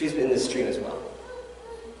 She's in this stream as well.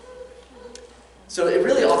 So it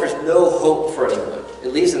really offers no hope for anyone.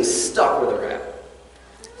 It leaves them stuck where they're at.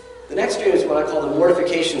 The next stream is what I call the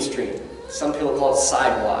mortification stream. Some people call it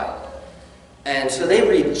side Y. And so they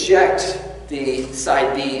reject the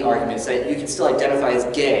side B arguments that you can still identify as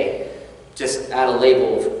gay, just add a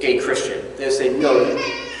label of gay Christian. They say, no,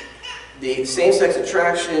 the same-sex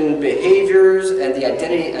attraction behaviors and the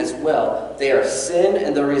identity as well, they are sin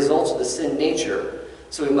and the results of the sin nature.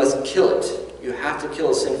 So we must kill it. You have to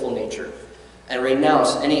kill a sinful nature and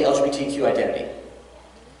renounce any LGBTQ identity.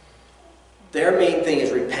 Their main thing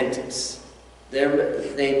is repentance.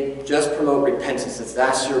 They just promote repentance.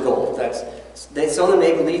 That's your goal. Some of them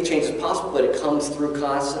may believe change is possible, but it comes through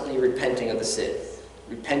constantly repenting of the sin,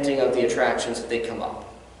 repenting of the attractions that they come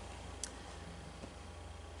up.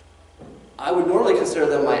 I would normally consider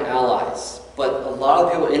them my allies, but a lot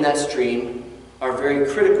of people in that stream are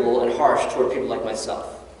very critical and harsh toward people like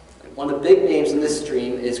myself. One of the big names in this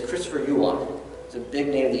stream is Christopher Xulon. He's a big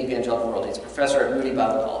name in the evangelical world. He's a professor at Moody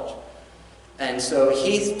Bible College. And so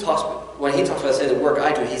when he talks about, say, the work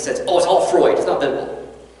I do, he says, oh, it's all Freud. It's not biblical.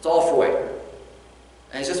 It's all Freud.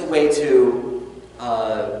 And it's just a way to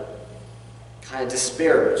kind of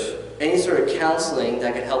disparage any sort of counseling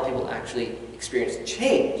that can help people actually experience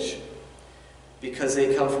change, because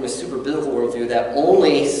they come from a super biblical worldview that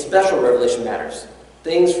only special revelation matters.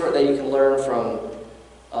 Things that you can learn from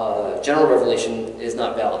general revelation is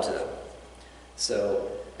not valid to them.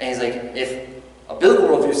 So, and he's like, if a biblical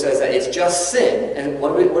worldview says that it's just sin, and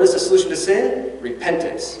what is the solution to sin?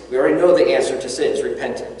 Repentance. We already know the answer to sin is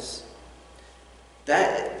repentance.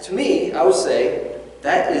 That, to me, I would say,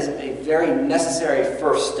 that is a very necessary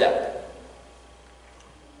first step.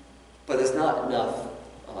 But it's not enough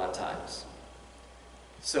a lot of times.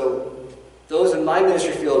 So, those in my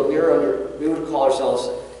ministry field, we would call ourselves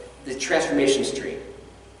the transformation stream.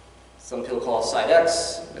 Some people call us side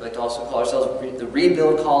X. We like to also call ourselves the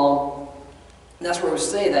rebuild column. And that's where we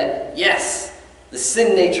say that, yes, the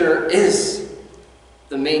sin nature is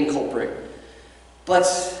the main culprit. But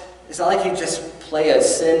it's not like you just play a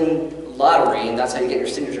sin lottery and that's how you get your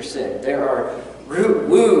signature sin. There are root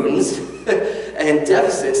wounds and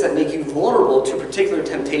deficits that make you vulnerable to particular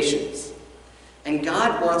temptations. And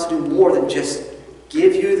God wants to do more than just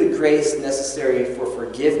give you the grace necessary for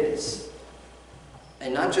forgiveness.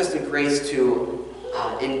 And not just the grace to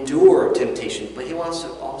endure temptation, but He wants to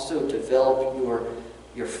also develop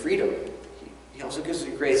your freedom. He also gives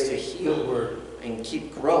you grace to heal and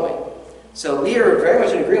keep growing. So we are very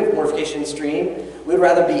much in agreement with mortification stream. We'd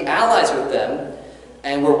rather be allies with them,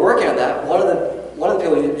 and we're working on that. One of the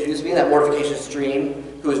people who used to be in that mortification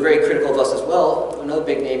stream, who is very critical of us as well, another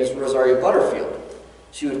big name is Rosaria Butterfield.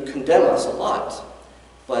 She would condemn us a lot.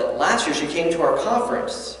 But last year she came to our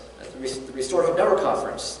conference, the Restored Hope Network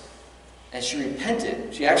conference, and she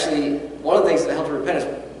repented. She actually, one of the things that helped her repent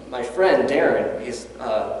is my friend Darren.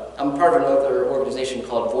 I'm part of another organization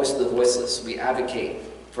called Voice of the Voiceless. We advocate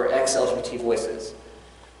for ex-LGBT voices.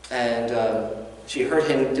 And she heard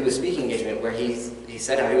him do a speaking engagement where he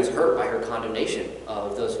said how he was hurt by her condemnation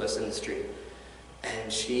of those of us in the street.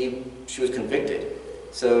 And she was convicted.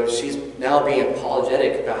 So she's now being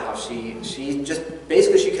apologetic about how she just,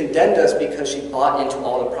 basically she condemned us because she bought into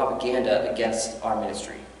all the propaganda against our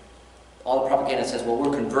ministry. All the propaganda says, well,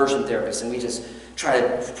 we're conversion therapists and we just try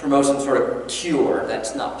to promote some sort of cure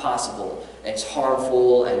that's not possible, and it's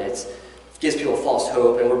harmful, and it gives people false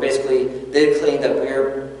hope, and they claim that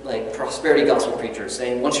we're like prosperity gospel preachers,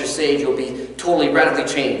 saying once you're saved, you'll be totally radically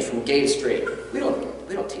changed from gay to straight. We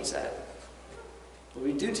don't teach that. But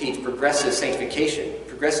we do teach progressive sanctification,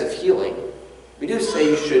 progressive healing. We do say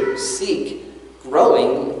you should seek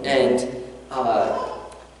growing and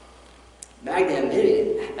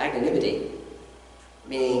magnanimity,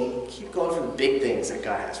 meaning keep going for the big things that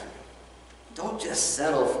God has for you. Don't just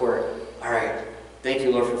settle for, all right, thank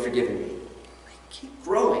you, Lord, for forgiving me. Keep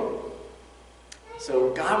growing.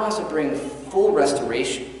 So God wants to bring full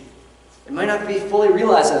restoration. It might not be fully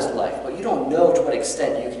realized in this life, but you don't know to what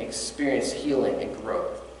extent you can experience healing and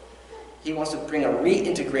growth. He wants to bring a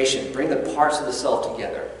reintegration, bring the parts of the self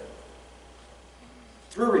together.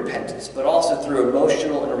 Through repentance, but also through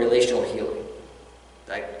emotional and relational healing.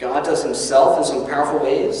 That God does himself in some powerful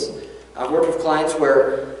ways. I've worked with clients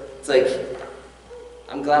where it's like,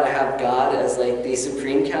 I'm glad I have God as like the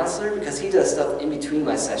supreme counselor, because he does stuff in between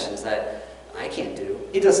my sessions that I can't do.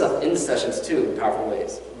 He does stuff in the sessions too in powerful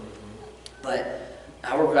ways. But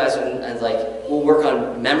I work with guys and like, we'll work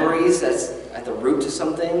on memories that's at the root to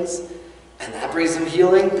some things, and that brings them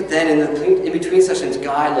healing. But then in between sessions,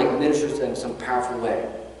 God like ministers to them in some powerful way.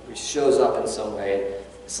 He shows up in some way.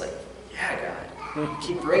 It's like, yeah, God,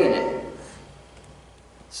 keep bringing it.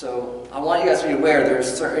 So I want you guys to be aware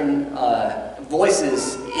there's certain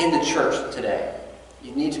voices in the church today.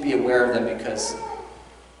 You need to be aware of them, because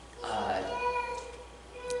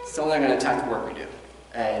some of them are going to attack the work we do.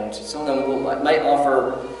 And some of them might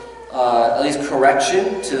offer at least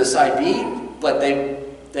correction to the side B, but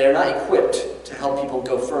they're not equipped to help people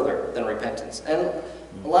go further than repentance. And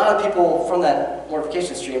a lot of people from that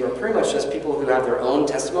mortification stream are pretty much just people who have their own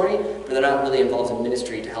testimony, but they're not really involved in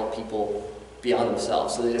ministry to help people beyond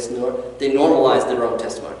themselves. So they normalize their own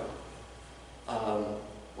testimony.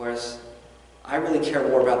 Whereas I really care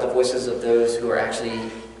more about the voices of those who are actually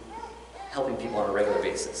helping people on a regular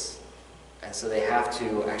basis. And so they have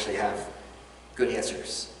to actually have good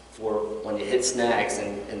answers for when you hit snags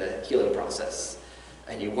in the healing process.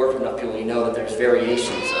 And you work with enough people, you know that there's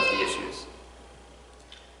variations of the issues.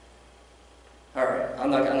 All right,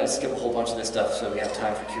 I'm going to skip a whole bunch of this stuff so we have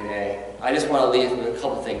time for Q&A. I just want to leave with a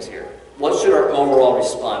couple things here. What should our overall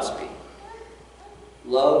response be?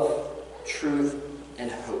 Love, truth, and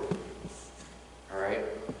hope. All right?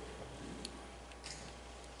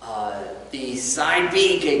 The side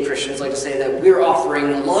B gay Christians like to say that we're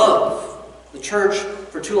offering love. The church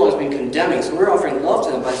for too long has been condemning, so we're offering love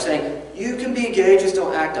to them by saying, you can be gay, just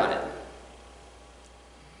don't act on it.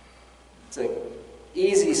 It's an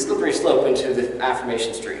easy, slippery slope into the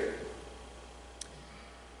affirmation stream.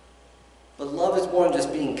 But love is more than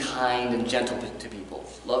just being kind and gentle to people.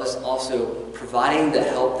 Love is also providing the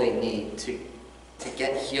help they need to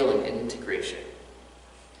get healing and integration.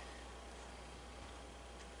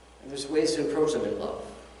 And there's ways to approach them in love.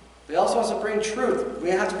 But he also wants to bring truth.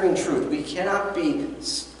 We have to bring truth. We cannot be...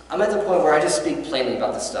 I'm at the point where I just speak plainly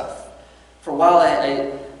about this stuff. For a while,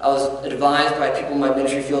 I was advised by people in my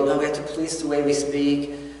ministry field, no, we have to police the way we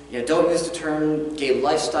speak. Don't use the term gay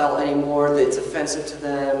lifestyle anymore. It's offensive to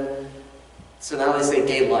them. So now they say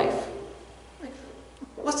gay life. Like,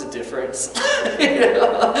 what's the difference?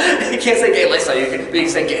 You can't say gay lifestyle, you can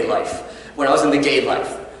say gay life. When I was in the gay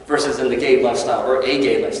life versus in the gay lifestyle or a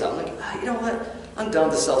gay lifestyle, I'm like, you know what? I'm done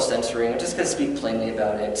with the self-censoring. I'm just going to speak plainly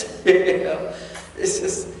about it. It's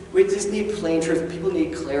just, we just need plain truth. People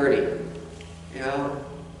need clarity.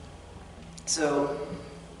 So,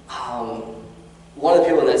 one of the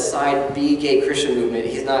people in that side B gay Christian movement,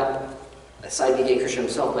 he's not a side B gay Christian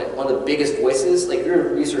himself, but one of the biggest voices, like if you're to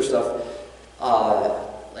research stuff,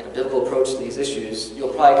 like a biblical approach to these issues, you'll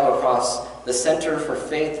probably come across the Center for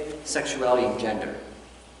Faith, Sexuality, and Gender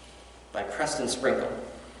by Preston Sprinkle.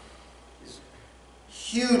 He's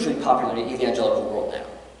hugely popular in the evangelical world now.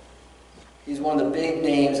 He's one of the big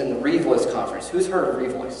names in the Revoice conference. Who's heard of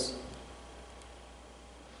Revoice?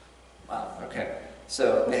 Wow, okay.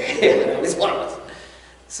 So, at least one of us.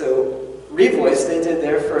 So, Revoice, they did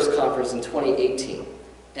their first conference in 2018.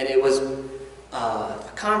 And it was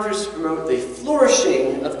a conference to promote the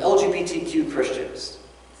flourishing of LGBTQ Christians.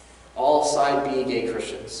 All side B gay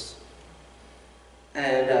Christians.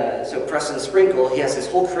 And so Preston Sprinkle, he has this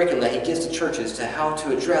whole curriculum that he gives to churches to how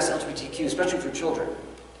to address LGBTQ, especially for children.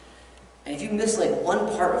 And if you miss like one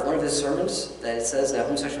part of one of his sermons that it says that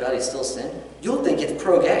homosexuality is still sin, you'll think it's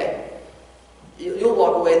pro-gay. You'll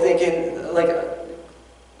walk away thinking, like,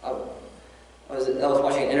 I was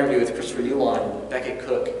watching an interview with Christopher Xulon and Beckett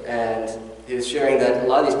Cook, and he was sharing that a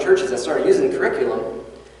lot of these churches that started using the curriculum,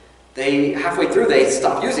 they halfway through they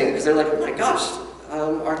stopped using it because they're like, oh my gosh,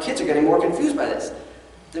 our kids are getting more confused by this.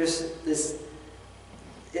 There's this,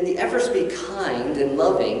 in the efforts to be kind and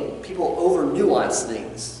loving, people over-nuance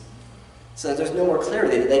things. So that there's no more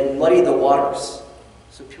clarity. They muddy the waters.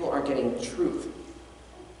 So people aren't getting truth.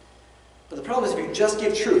 But the problem is if you just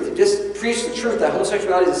give truth, if you just preach the truth that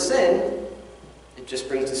homosexuality is a sin, it just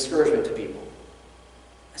brings discouragement to people.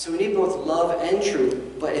 So we need both love and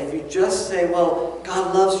truth. But if you just say, well,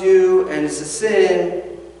 God loves you and it's a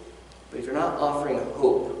sin, but if you're not offering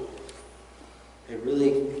hope, it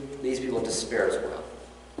really leaves people in despair as well.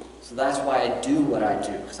 So that's why I do what I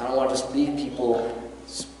do, because I don't want to just leave people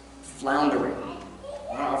floundering. I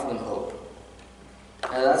want to offer them hope.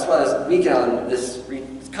 And that's why this weekend, this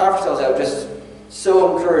conference I was at, was just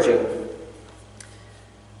so encouraging.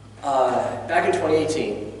 Back in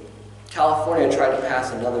 2018, California tried to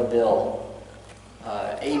pass another bill,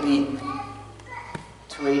 AB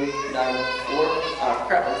 2894.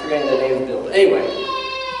 Crap, I'm forgetting the name of the bill. But anyway,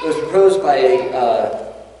 it was proposed by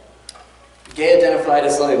a gay-identified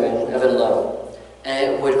Islamic, Evan Lowe,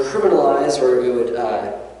 and it would criminalize, or it would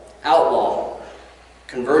outlaw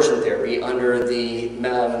conversion therapy under the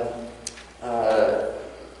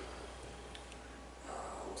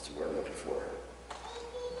what's the word I'm looking for?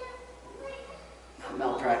 Not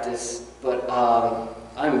malpractice, but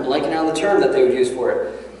I'm blanking on the term that they would use for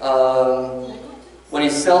it. When you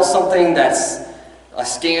sell something that's a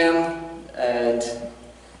scam, and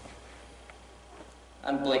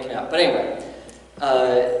I'm blanking out. But anyway,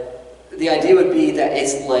 the idea would be that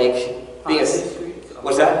it's like being a...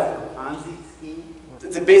 What's that?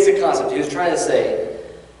 The basic concept. He was trying to say...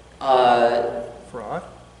 Fraud?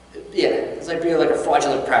 Yeah, it's like being like a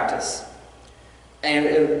fraudulent practice. And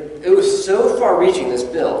it was so far-reaching, this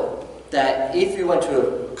bill, that if you went to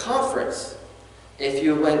a conference, if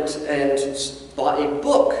you went and bought a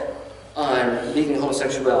book on leaving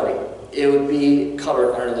homosexuality, it would be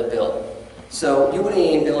covered under the bill. So you wouldn't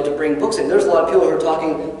even be able to bring books in. There's a lot of people who are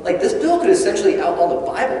talking, like, this bill could essentially outlaw the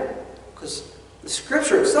Bible, because the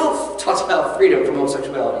scripture itself talks about freedom from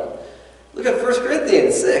homosexuality. Look at 1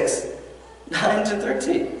 Corinthians 6, 9 to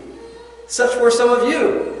 13. Such were some of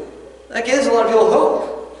you. That gives a lot of people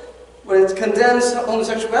hope when it condemns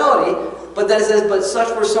homosexuality, but then it says, but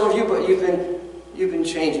such were some of you, but you've been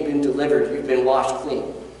changed, you've been delivered, you've been washed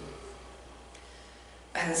clean.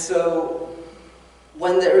 And so,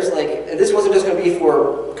 when there's like, and this wasn't just going to be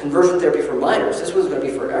for conversion therapy for minors, this was going to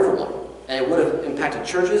be for everyone. And it would have impacted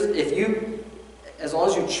churches if you, as long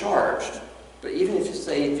as you charged, but even if you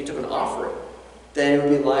say, if you took an offering, then it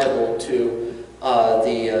would be liable to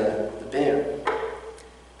the ban.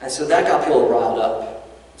 And so that got people riled up.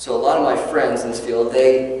 So a lot of my friends in this field,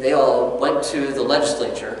 they all went to the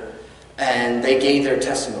legislature and they gave their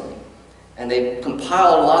testimony. And they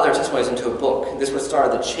compiled a lot of their testimonies into a book. This was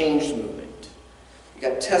started the Change movement. You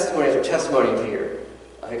got testimony after testimony here.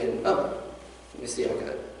 Let me see, I've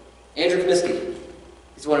got Andrew Comiskey.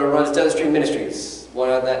 He's the one who runs Desist Ministries, one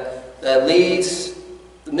of that leads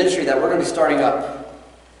the ministry that we're going to be starting up.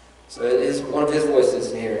 So it is one of his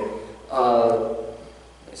voices in here.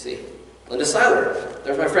 Let me see. Linda Seiler.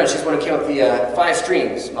 There's my friend. She's the one who came up with the 5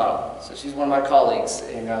 streams model. So she's one of my colleagues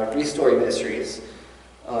in 3-Story Ministries.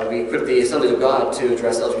 We equipped the Assemblies of God to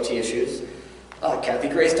address LGBT issues. Kathy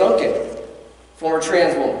Grace Duncan, former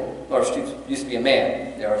trans woman, or she used to be a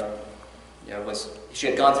man. She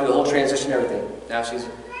had gone through the whole transition and everything. Now she's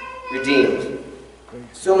redeemed.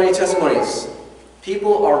 So many testimonies.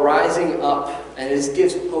 People are rising up, and this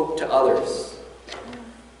gives hope to others.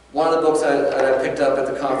 One of the books I picked up at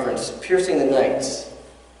the conference, Piercing the Nights.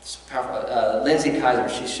 Lindsey, Kiser,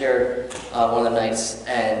 she shared one of the nights,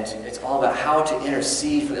 and it's all about how to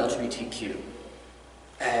intercede for the LGBTQ.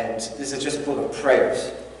 And this is just a book of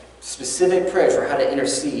prayers, specific prayers for how to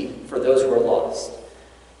intercede for those who are lost.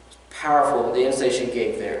 It's powerful, the insight she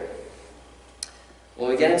gave there. When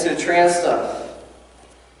we get into the trans stuff,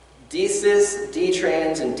 Desist,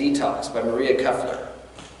 Detrans, and Detox by Maria Keffler.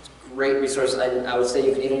 It's a great resource. I would say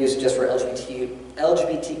you can even use it just for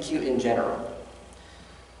LGBTQ in general.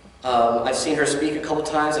 I've seen her speak a couple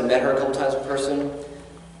times. I met her a couple times in person,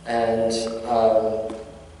 and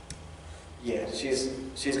yeah, she's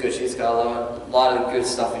good. She's got a lot of good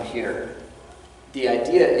stuff in here. The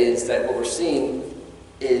idea is that what we're seeing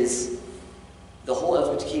is the whole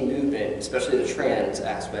LGBTQ movement, especially the trans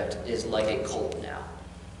aspect, is like a cult now.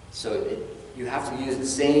 So you have to use the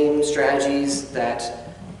same strategies that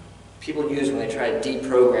people use when they try to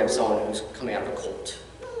deprogram someone who's coming out of a cult.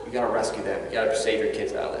 You gotta rescue them. You gotta save your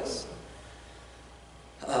kids out of this.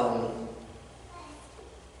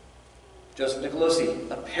 Joseph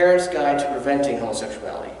Nicolosi, A Parent's Guide to Preventing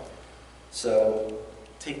Homosexuality. So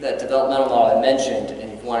take that developmental model I mentioned,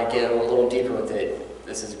 and if you want to get a little deeper with it,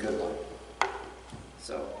 this is a good one.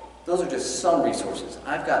 So those are just some resources.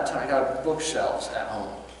 I got bookshelves at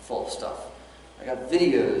home full of stuff. I got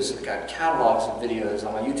videos, I got catalogs of videos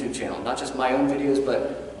on my YouTube channel, not just my own videos,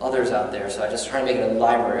 but others out there. So I just try to make it a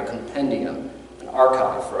library, a compendium, an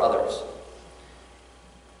archive for others.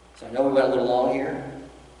 So I know we went a little long here,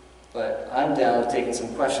 but I'm down with taking some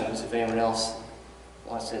questions if anyone else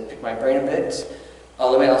wants to pick my brain a bit.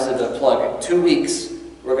 Let me also plug. 2 weeks,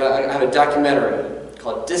 I have a documentary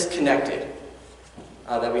called Disconnected.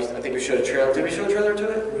 that I think we showed a trailer. Did we show a trailer to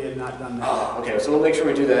it? We had not done that. Oh, okay. So we'll make sure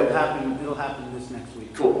we do It'll that. happen this next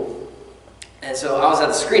week. Cool. And so I was at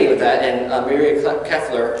the screening with that, and Maria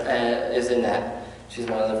Keffler is in that. She's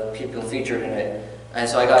one of the people featured in it. And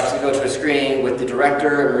so I got to go to a screening with the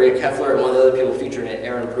director, Maria Keffler, and one of the other people featured in it,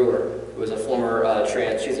 Erin Brewer, who was a former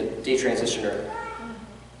trans. She's a detransitioner.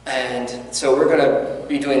 And so we're going to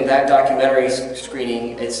be doing that documentary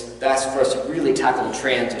screening. That's for us to really tackle the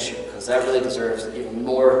trans issue, because that really deserves even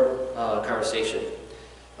more conversation.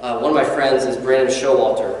 One of my friends is Brandon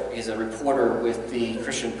Showalter. He's a reporter with the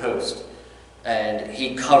Christian Post, and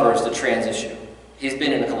he covers the trans issue. He's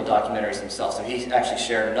been in a couple documentaries himself, so he actually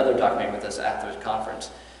shared another documentary with us after the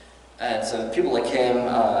conference. And so people like him,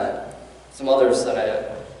 some others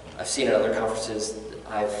that I've seen at other conferences,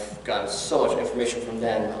 I've gotten so much information from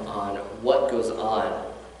them on what goes on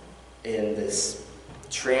in this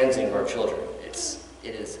transing of our children. It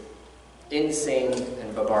is insane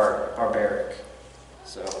and barbaric.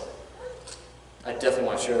 So I definitely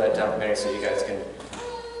want to share that documentary so you guys can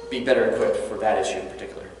be better equipped for that issue in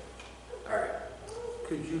particular. All right.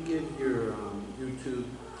 Could you give your YouTube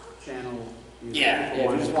channel? Yeah,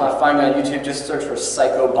 if you just want to find me on YouTube, just search for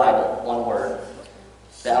Psycho Bible, one word.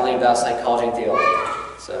 Battling about psychology and theology.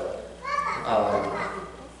 So,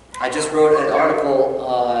 I just wrote an article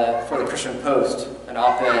for the Christian Post, an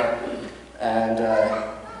op-ed, and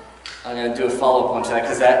I'm going to do a follow-up one to that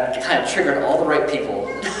because that kind of triggered all the right people.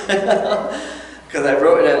 Because I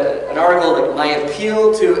wrote an article, like, my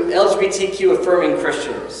appeal to LGBTQ affirming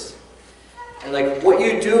Christians. And like what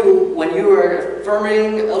you do when you are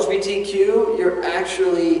affirming LGBTQ, you're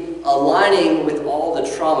actually aligning with all the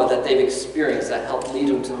trauma that they've experienced that helped lead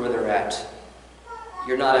them to where they're at.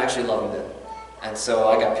 You're not actually loving them. And so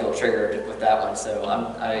I got people triggered with that one. So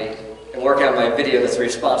I am working on my video that's a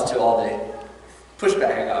response to all the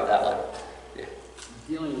pushback I got with that one. Yeah.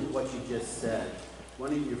 Dealing with what you just said,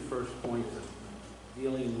 one of your first points of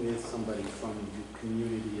dealing with somebody from the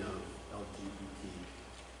community of LGBT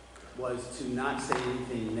was to not say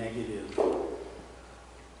anything negative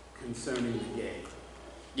concerning the gay.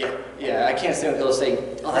 Yeah, I can't stand people saying,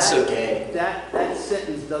 oh, that's so gay. That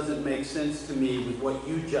sentence doesn't make sense to me with what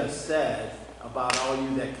you just said about all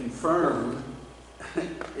you that confirm.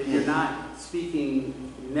 If you're not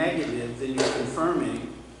speaking negative, then you're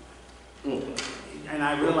confirming. And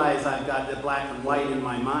I realize I've got the black and white in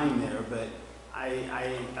my mind there, but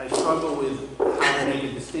I struggle with how to make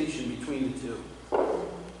a distinction between the two.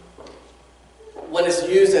 When it's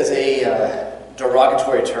used as a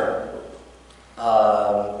derogatory term,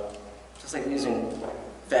 just like using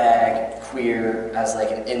fag, queer as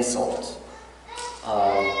like an insult.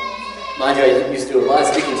 Mind you, I used to do a lot of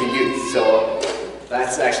speaking to youth, so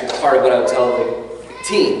that's actually part of what I would tell the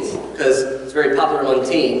teens, because it's very popular among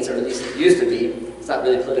teens, or at least it used to be. It's not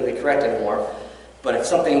really politically correct anymore. But if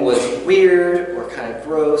something was weird or kind of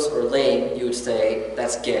gross or lame, you would say,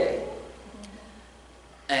 that's gay.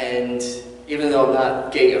 And even though I'm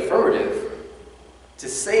not gay affirmative, to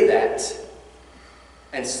say that,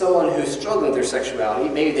 and someone who's struggling with their sexuality,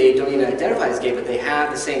 maybe they don't even identify as gay, but they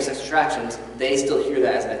have the same sex attractions, they still hear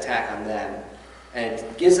that as an attack on them. And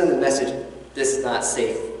it gives them the message, this is not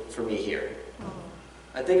safe for me here.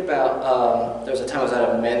 I think about, there was a time I was at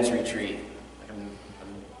a men's retreat, like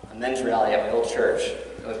a men's rally at my old church.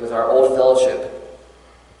 It was with our old fellowship.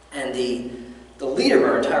 And the leader of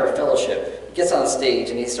our entire fellowship gets on stage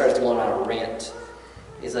and he starts going on a rant.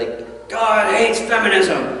 He's like, God hates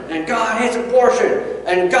feminism, and God hates abortion,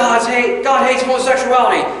 and God hates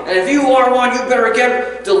homosexuality, and if you are one, you better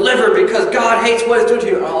get delivered because God hates what it's doing to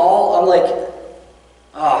you. And I'm like,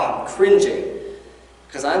 I'm cringing.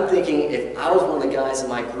 Because I'm thinking, if I was one of the guys in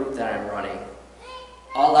my group that I'm running,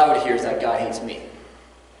 all I would hear is that God hates me.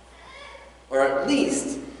 Or at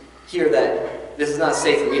least hear that this is not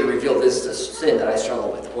safe for me to reveal this is a sin that I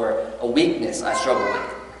struggle with, or a weakness I struggle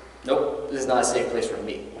with. Nope, this is not a safe place for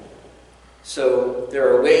me. So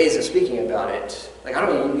there are ways of speaking about it. Like, I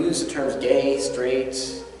don't even use the terms gay,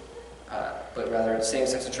 straight, but rather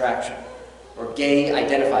same-sex attraction. Or gay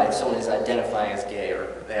identified, if someone is identifying as gay, or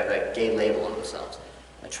they have that gay label on themselves.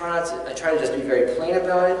 I try to just be very plain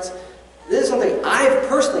about it. This is something I've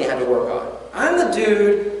personally had to work on. I'm the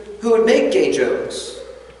dude who would make gay jokes.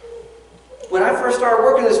 When I first started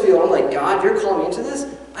working in this field, I'm like, God, you're calling me into this?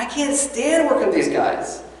 I can't stand working with these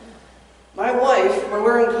guys. My wife, when we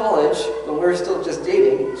were in college, when we were still just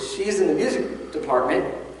dating, she's in the music department,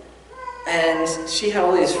 and she had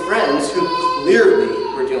all these friends who clearly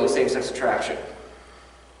were dealing with same-sex attraction.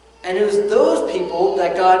 And it was those people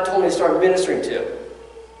that God told me to start ministering to.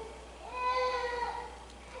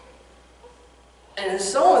 And And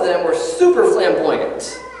some of them were super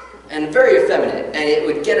flamboyant and very effeminate, and it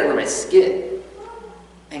would get under my skin.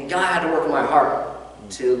 And God had to work on my heart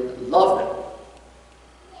to love them.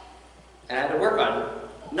 And I had to work on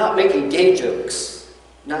not making gay jokes,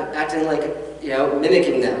 not acting like,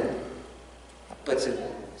 mimicking them, but to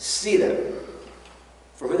see them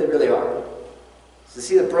for who they really are. To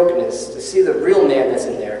see the brokenness, to see the real man that's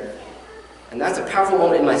in there. And that's a powerful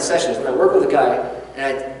moment in my sessions when I work with a guy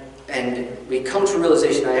and we come to a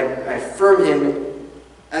realization, I affirm him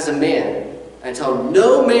as a man, and I tell him,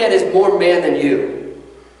 no man is more man than you.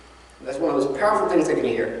 That's one of the most powerful things I can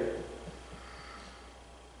hear.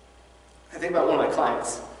 I think about one of my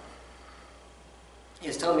clients. He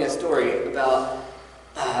was telling me a story about,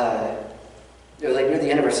 near the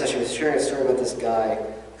end of our session, he was sharing a story about this guy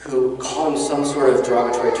who called him some sort of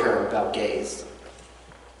derogatory term about gays.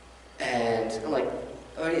 And I'm like,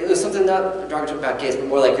 it was something not derogatory about gays, but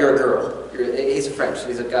more like, you're a girl. He's French.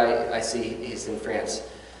 He's a guy I see, he's in France.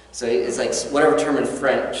 So it's like whatever term in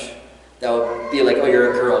French that would be like, oh,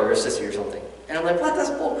 you're a girl, you're a sissy or something. And I'm like, what?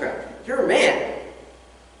 That's bullcrap. You're a man.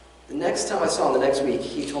 The next time I saw him, the next week,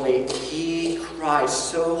 he told me he cried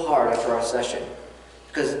so hard after our session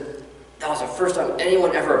because that was the first time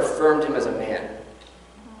anyone ever affirmed him as a man.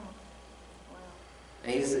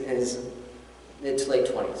 And he's in his mid to late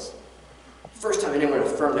 20s. First time anyone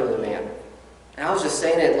affirmed him as a man. And I was just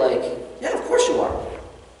saying it like, yeah, of course you are.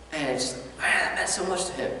 And it's just, man, that meant so much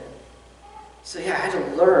to him. So yeah, I had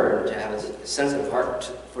to learn to have a sensitive heart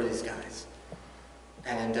for these guys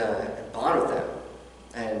and bond with them.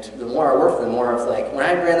 And the more I worked with them, the more I was like, when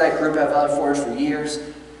I ran that group at Valley Forge for years,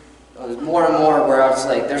 it was more and more where I was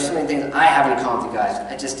like, there's so many things I have in common with you guys.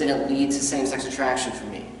 It just didn't lead to same-sex attraction for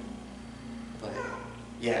me. But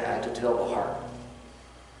yeah, I had to develop a heart.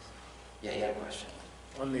 Yeah, you had a question.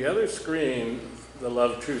 On the other screen, the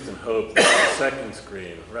Love, Truth, and Hope, the second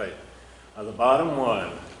screen, right. On the bottom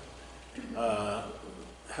one,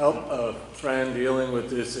 help a friend dealing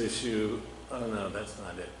with this issue. Oh no, that's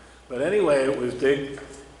not it. But anyway, it was it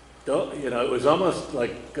was almost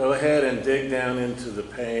like go ahead and dig down into the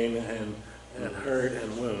pain and hurt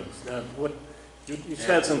and wounds. Now, you've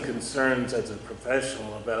had some concerns as a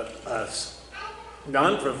professional about us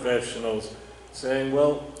non-professionals saying,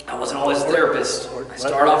 well... I wasn't always a therapist. I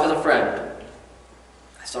started off as a friend.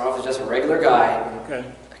 I started off as just a regular guy. Okay.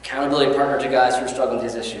 Accountability partner to guys who are struggling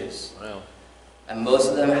with these issues. Wow. And most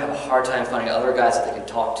of them have a hard time finding other guys that they can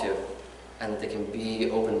talk to and that they can be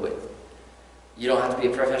open with. You don't have to be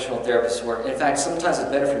a professional therapist to work. In fact, sometimes it's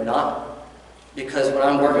better if you're not. Because when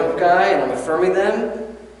I'm working with a guy and I'm affirming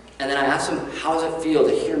them, and then I ask them, how does it feel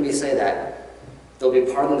to hear me say that? There'll be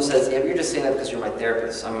a part of them that says, yeah, but you're just saying that because you're my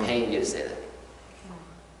therapist. I'm paying you to say that.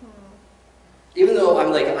 Even though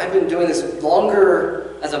I'm like, I've been doing this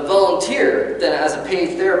longer as a volunteer than as a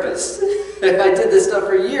paid therapist. I did this stuff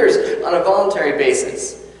for years on a voluntary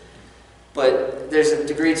basis. But there's a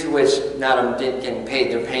degree to which now I'm getting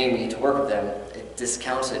paid, they're paying me to work with them. It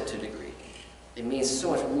discounts it to a degree. It means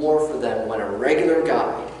so much more for them when a regular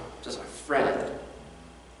guy, just a friend,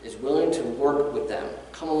 is willing to work with them,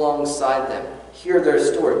 come alongside them, hear their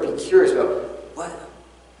story, be curious about, what?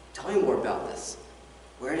 Tell me more about this.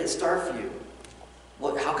 Where did it start for you?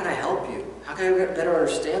 How can I help you? How can I better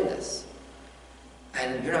understand this?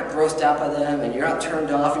 And you're not grossed out by them, and you're not turned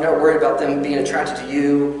off, you're not worried about them being attracted to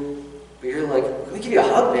you. But you're like, let me give you a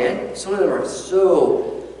hug, man. Some of them are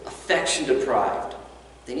so affection deprived.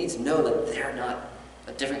 They need to know that they're not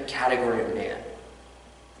a different category of man.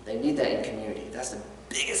 They need that in community. That's the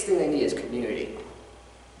biggest thing they need is community.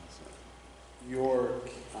 You're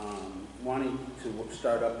wanting to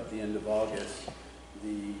start up at the end of August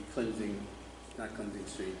the not cleansing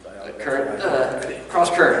streets. Cross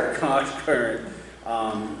current. Cross current.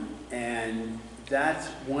 And that's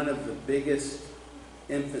one of the biggest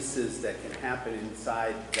emphasis that can happen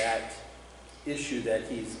inside that issue that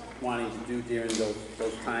he's wanting to do during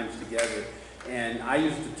those times together. And I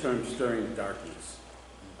use the term stirring the darkness.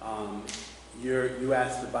 You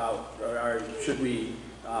asked about, or should we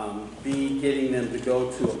be getting them to go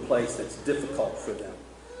to a place that's difficult for them?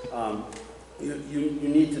 You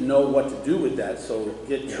need to know what to do with that, so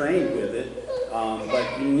get trained with it.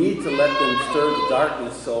 But you need to let them stir the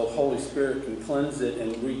darkness so Holy Spirit can cleanse it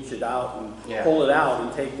and reach it out and pull it out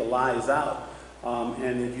and take the lies out.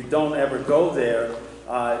 And if you don't ever go there,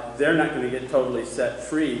 they're not going to get totally set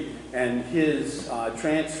free. And his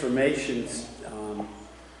transformation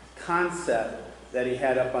concept that he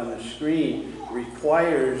had up on the screen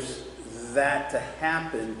requires that to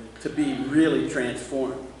happen to be really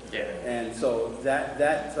transformed. Yeah. And so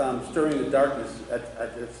that stirring the darkness,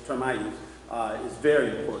 that's the term I use, is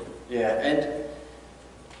very important. Yeah, and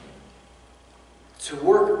to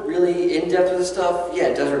work really in depth with this stuff, yeah,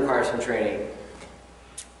 it does require some training.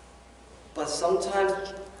 But sometimes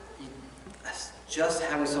just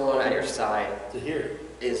having someone at your side To hear.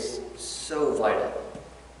 is so vital.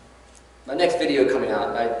 My next video coming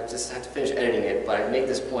out, I just have to finish editing it, but I make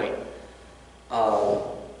this point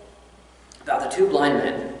about the two blind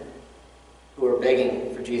men who were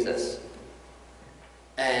begging for Jesus.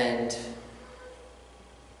 And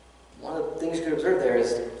one of the things you could observe there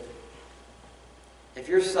is, if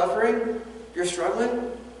you're suffering, you're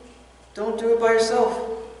struggling, don't do it by yourself.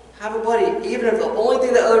 Have a buddy, even if the only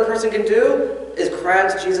thing that other person can do is cry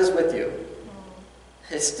out to Jesus with you.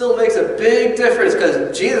 It still makes a big difference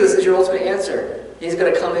because Jesus is your ultimate answer. He's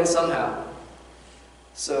going to come in somehow.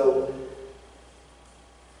 So,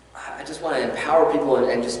 I just want to empower people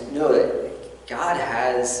and just know that God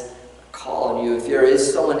has a call on you. If there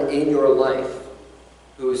is someone in your life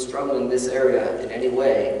who is struggling in this area in any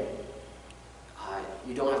way,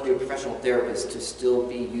 you don't have to be a professional therapist to still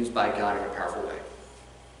be used by God in a powerful way.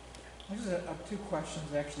 I just have two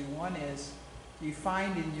questions, actually. One is, do you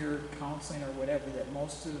find in your counseling or whatever that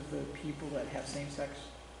most of the people that have same-sex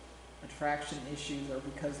attraction issues are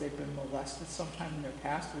because they've been molested sometime in their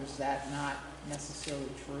past, or is that not necessarily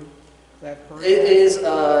true? That It is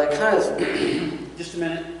kind of... Just a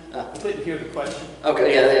minute. I couldn't hear the question.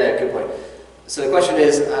 Okay, yeah, good point. So the question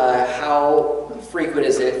is, how frequent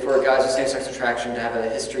is it for guys with same-sex attraction to have a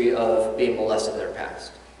history of being molested in their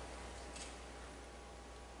past?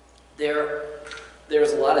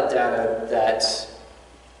 There's a lot of data that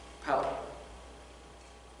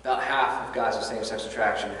about half of guys with same-sex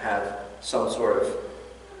attraction have some sort of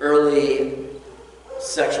early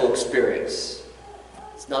sexual experience.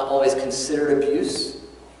 It's not always considered abuse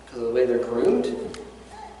because of the way they're groomed.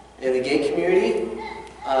 In the gay community,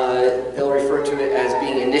 they'll refer to it as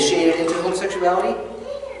being initiated into homosexuality.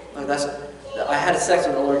 Like I had sex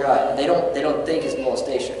with an older guy, and they don't think it's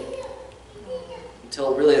molestation.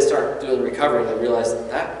 Until really they start doing the recovery, they realize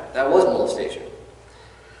that was molestation.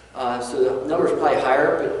 So the number is probably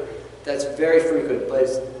higher, but that's very frequent. But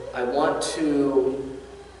I want to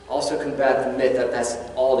also combat the myth that that's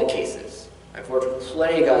all the cases. I've worked with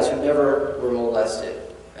plenty of guys who never were molested,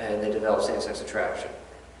 and they developed same-sex attraction.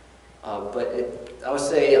 But I would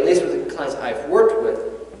say, at least with the clients I've worked with,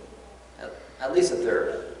 at least a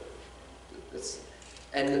third.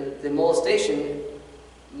 And the molestation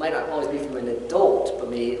might not always be from an adult, but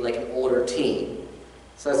maybe like an older teen.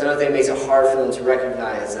 So that's another thing that makes it hard for them to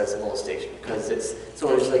recognize as molestation, because it's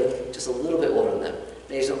someone who's like just a little bit older than them.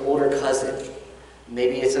 Maybe it's an older cousin.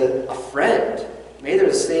 Maybe it's a friend. Maybe they're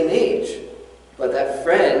the same age, but that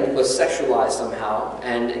friend was sexualized somehow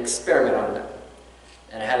and experimented on them,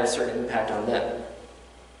 and it had a certain impact on them.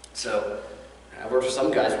 So I worked with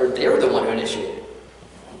some guys where they were the one who initiated.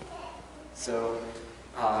 So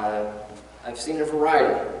I've seen a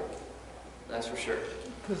variety, that's for sure.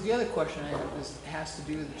 Because the other question I have has to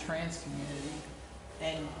do with the trans community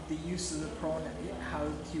and the use of the pronoun. How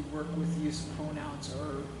do you work with the use of pronouns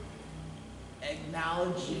or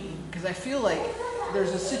acknowledging? Because I feel like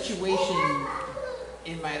there's a situation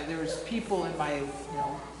there's people in my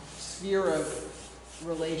sphere of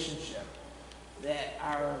relationship that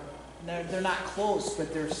are they're not close,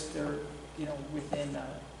 but they're within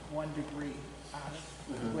 1 degree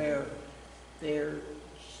where they're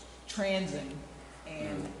transing,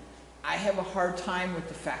 and I have a hard time with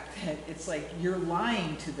the fact that it's like you're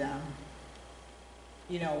lying to them,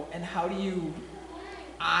 and how do you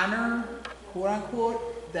honor, quote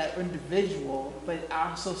unquote, that individual, but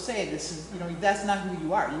also say this is, that's not who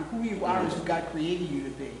you are. Who you are is who God created you to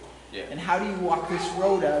be. Yeah. And how do you walk this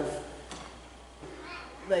road of,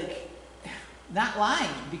 like, not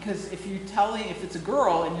lying? Because if if it's a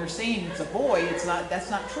girl and you're saying it's a boy, that's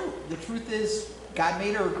not true. The truth is God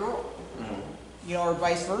made her a girl, or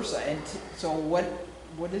vice versa. And so what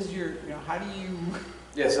is your, how do you?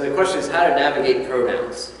 Yeah, so the question is how to navigate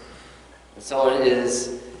pronouns. If someone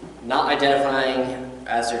is not identifying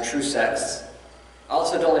as their true sex, I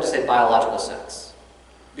also don't like to say biological sex,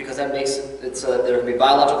 because that makes there can be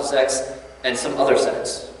biological sex and some other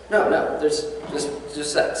sex. No, there's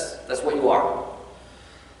just sex. That's what you are.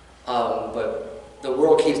 But the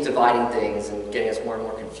world keeps dividing things and getting us more and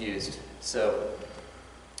more confused. So,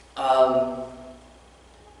 how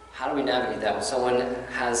do we navigate that when someone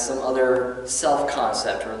has some other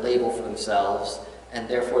self-concept or label for themselves, and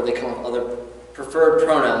therefore they come up with other preferred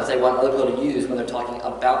pronouns they want other people to use when they're talking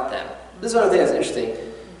about them? This is another thing that's interesting.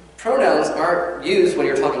 Pronouns aren't used when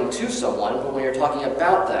you're talking to someone, but when you're talking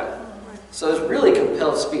about them. So it's really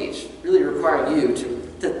compelled speech, really requiring you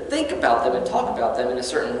to think about them and talk about them in a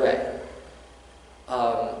certain way.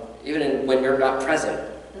 when you're not present.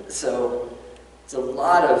 So it's a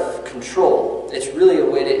lot of control. It's really a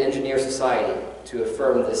way to engineer society to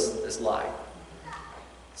affirm this lie.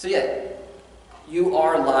 So yeah, you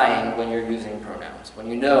are lying when you're using pronouns. When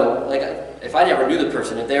you know, like, if I never knew the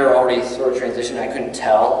person, if they were already sort of transitioned, I couldn't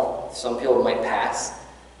tell. Some people might pass,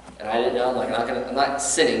 and I didn't know. I'm like, I'm not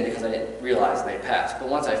sinning because I didn't realize they passed. But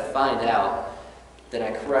once I find out, then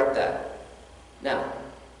I correct that. Now,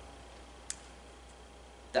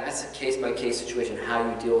 that's a case-by-case situation, how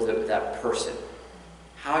you deal with it with that person.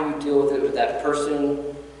 How you deal with it with that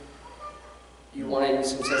person, you want to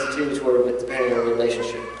use some sensitivity toward it depending on the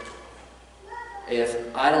relationship.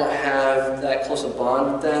 If I don't have that close a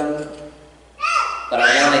bond with them, but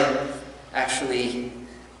I want to actually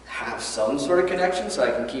have some sort of connection so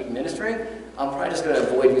I can keep ministering, I'm probably just going to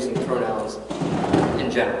avoid using pronouns in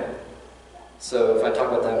general. So if I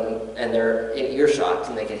talk about them and they're in earshot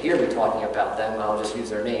and they can hear me talking about them, I'll just use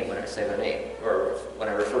their name when I say their name or when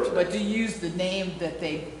I refer to them. But do you use the name that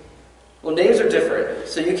they... Well, names are different.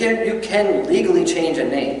 So you can legally change a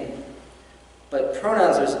name, but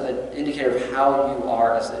pronouns are an indicator of how you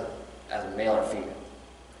are as a male or female.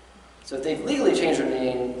 So if they've legally changed their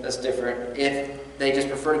name, that's different. If they just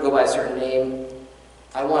prefer to go by a certain name,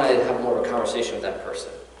 I want to have more of a conversation with that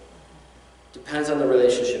person. Depends on the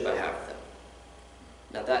relationship I have with them.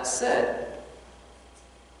 Now that said,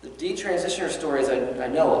 the detransitioner stories I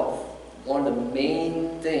know of, one of the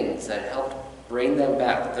main things that helped bring them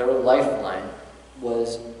back, their lifeline,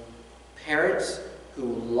 was parents who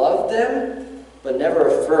loved them but never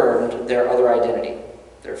affirmed their other identity,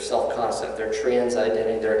 their self-concept, their trans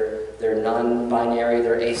identity, their non-binary,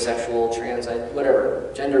 their asexual, trans,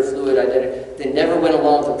 whatever, gender fluid identity. They never went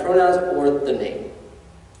along with the pronouns or the name.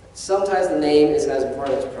 Sometimes the name isn't as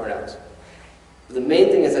important as the pronouns. But the main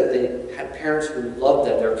thing is that they had parents who loved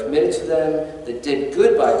them. They were committed to them. They did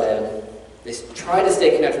good by them. They tried to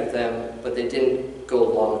stay connected with them, but they didn't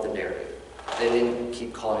go along with the narrative. They didn't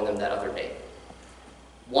keep calling them that other name.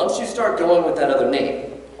 Once you start going with that other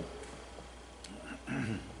name,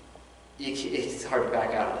 it's hard to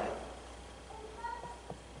back out of that.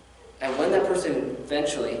 And when that person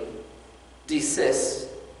eventually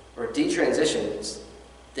desists or detransitions,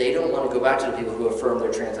 they don't want to go back to the people who affirm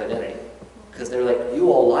their trans identity. Because they're like,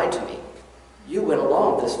 you all lied to me. You went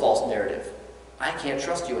along with this false narrative. I can't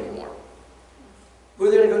trust you anymore. Who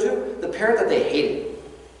are they going to go to? The parent that they hated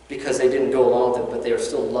because they didn't go along with it, but they were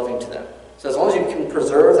still loving to them. So as long as you can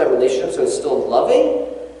preserve that relationship so it's still loving,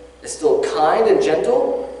 it's still kind and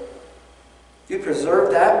gentle, if you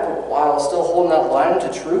preserve that while still holding that line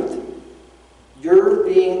to truth, you're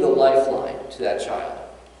being the lifeline to that child.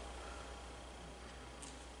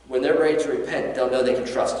 When they're ready to repent, they'll know they can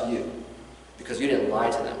trust you because you didn't lie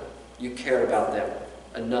to them. You cared about them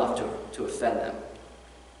enough to offend them.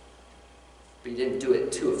 But you didn't do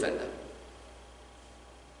it to offend them.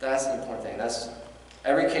 That's the important thing. That's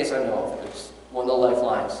every case I know of. It was one of the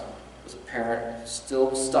lifelines was a parent who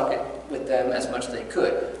still stuck it with them as much as they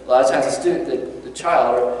could. A lot of times the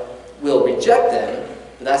child will reject them,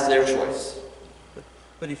 but that's their choice.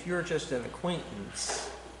 But if you're just an acquaintance,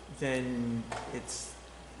 then it's...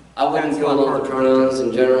 I wouldn't go along with the pronouns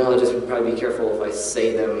in general. I just would probably be careful if I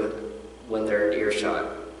say them when they're in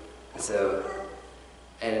earshot. So,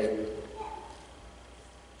 and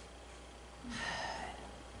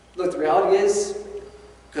look, the reality is,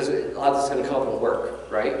 because a lot of this is going to come up in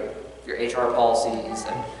work, right? Your HR policies,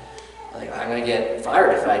 and like I'm going to get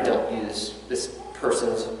fired if I don't use this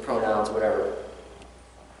person's pronouns, whatever.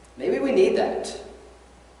 Maybe we need that.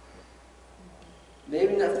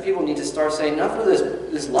 Maybe enough people need to start saying, enough of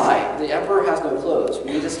this lie. The emperor has no clothes.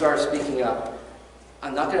 We need to start speaking up.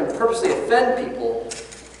 I'm not going to purposely offend people,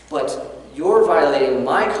 but you're violating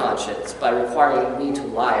my conscience by requiring me to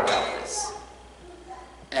lie about this.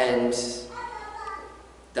 And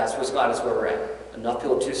that's what's got us where we're at. Enough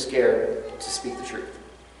people are too scared to speak the truth.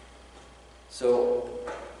 So,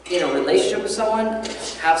 in a relationship with someone,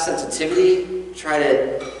 have sensitivity, try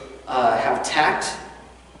to have tact.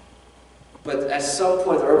 But at some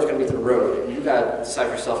point, the road's going to be the road, and you've got to decide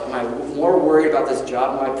for yourself, am I more worried about this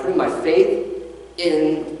job? Am I putting my faith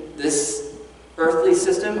in this earthly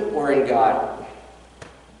system or in God?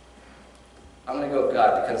 I'm going to go with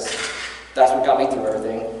God because that's what got me through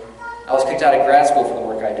everything. I was kicked out of grad school for the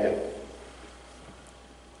work I do.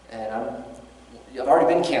 And I've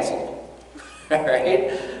already been canceled. Right?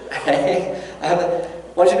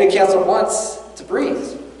 Once you've been canceled once, it's a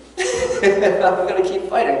breeze. I'm going to keep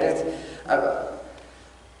fighting.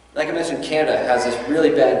 Like I mentioned, Canada has this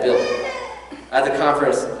really bad bill. At the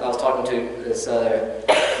conference, I was talking to this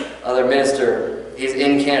other minister. He's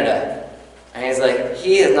in Canada, And he's like,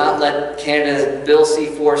 he has not let Canada's Bill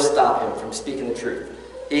C-4 stop him from speaking the truth.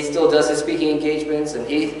 He still does his speaking engagements, and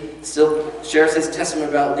he still shares his testament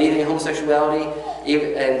about leaving homosexuality.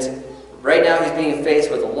 And right now he's being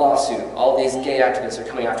faced with a lawsuit. All these gay activists are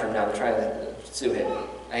coming after him now. They're trying to sue him.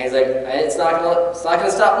 And he's like, it's not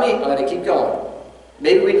gonna stop me. I'm gonna keep going.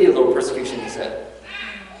 Maybe we need a little persecution, he said.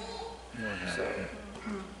 So,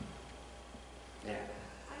 yeah.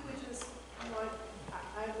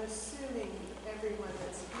 I'm assuming everyone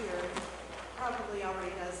that's here probably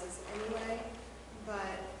already does this anyway, but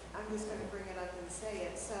I'm just going to bring it up and say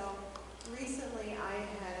it. So recently I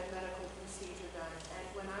had a medical procedure done, and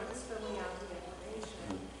when I was filling out the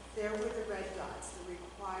information, there were the red dots, the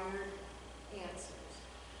required answers.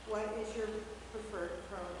 What is your preferred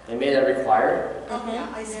pronoun? They made that required? Oh,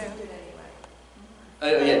 yeah, I skipped it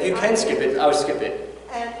anyway. Yeah, if you can skip it, I would skip it.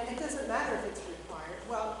 And it doesn't matter if it's required.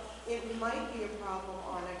 Well, it might be a problem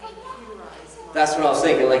on a computerized model. That's what I was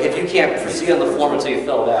thinking. Like, if you can't proceed on the form until you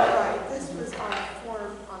fill it out. Right, this was on a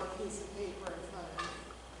form on a piece of paper in front of me.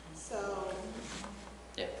 So,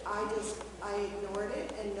 Yeah. I ignored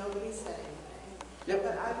it and nobody said anything. Yep.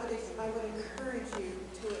 But I would encourage you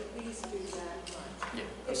to at least do that much. Yeah.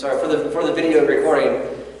 I'm sorry, for the video recording,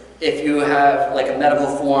 if you have like a medical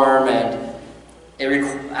form and it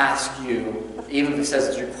asks you, even if it says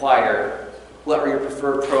it's required, what are your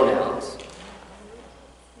preferred pronouns?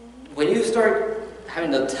 When you start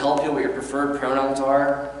having to tell people what your preferred pronouns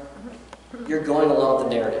are, you're going along with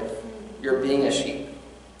the narrative. You're being a sheep.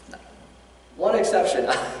 One exception.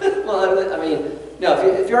 Well, I mean, no,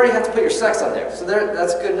 if you already have to put your sex on there, so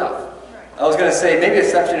that's good enough. I was going to say, maybe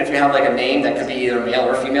exception if you have like a name that could be either a male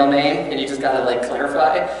or female name, and you just got to like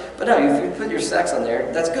clarify. But no, if you put your sex on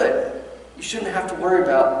there, that's good. You shouldn't have to worry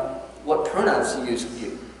about what pronouns to use with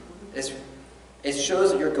you. It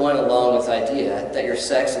shows that you're going along with the idea that your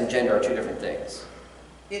sex and gender are two different things.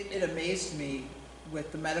 It amazed me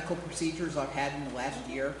with the medical procedures I've had in the last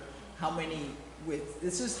year, how many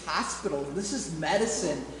this is hospital, this is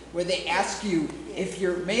medicine, where they ask you if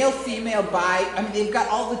you're male, female, bi. I mean, they've got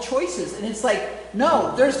all the choices, and it's like,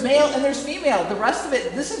 no, there's male and there's female. The rest of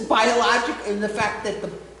it, this is biological, and the fact that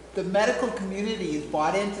the medical community is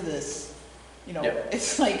bought into this, you know, Yep.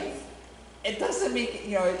 It's like, it doesn't make,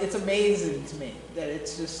 you know, it's amazing to me that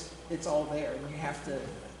it's all there, and you have to.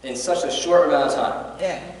 In such a short amount of time.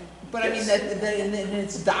 Yeah. But Yes. I mean, and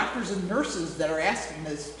it's doctors and nurses that are asking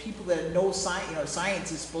this, people that know science, you know,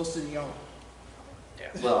 science is supposed to, you know.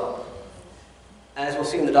 Yeah. Well, as we'll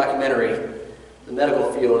see in the documentary, the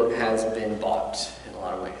medical field has been bought in a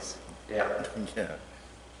lot of ways. Yeah. Yeah.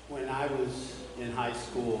 When I was in high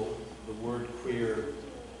school, the word queer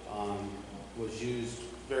was used,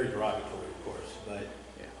 very derogatory, of course, but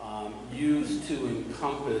used to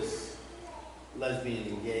encompass lesbian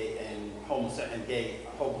and gay and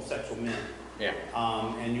homosexual men. Yeah.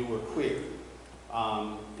 And you were queer,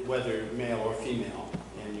 whether male or female,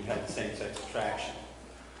 and you had the same-sex attraction.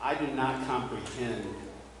 I do not comprehend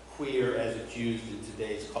queer as it's used in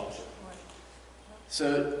today's culture.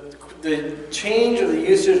 So the change of the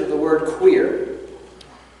usage of the word queer,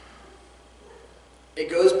 it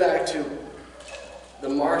goes back to the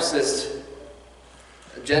Marxist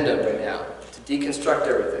agenda right now, to deconstruct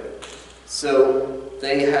everything. So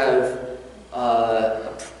they have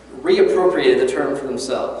reappropriated the term for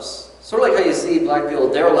themselves. Sort of like how you see black people,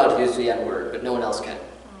 they're allowed to use the N-word, but no one else can.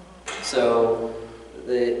 So,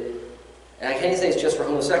 and I can't say it's just for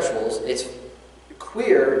homosexuals, it's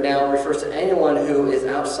queer now refers to anyone who is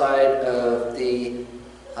outside of the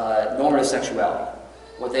normative sexuality,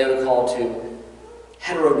 what they would call to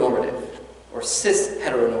heteronormative, or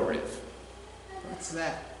cis-heteronormative. What's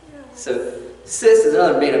that? So cis is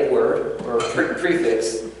another made-up word, or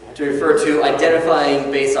prefix, to refer to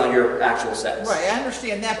identifying based on your actual sex. Right, I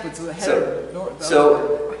understand that, but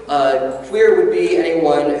Queer would be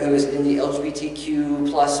anyone who is in the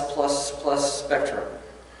LGBTQ plus spectrum.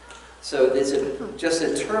 So it's just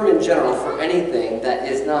a term in general for anything that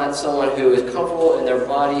is not someone who is comfortable in their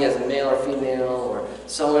body as a male or female, or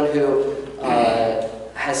someone who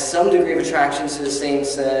has some degree of attraction to the same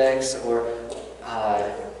sex, or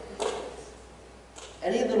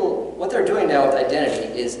any little, what they're doing now with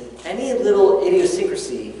identity is any little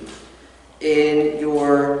idiosyncrasy in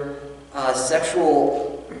your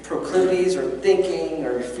sexual proclivities or thinking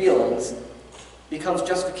or your feelings becomes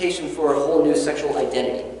justification for a whole new sexual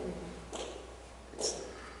identity.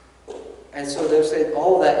 And so they'll say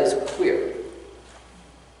all of that is queer.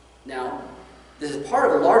 Now, this is part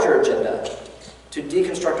of a larger agenda to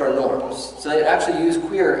deconstruct our norms. So they actually use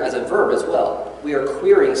queer as a verb as well. We are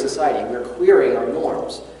queering society. We are queering our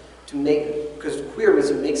norms to make, because queer means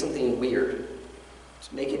to make something weird,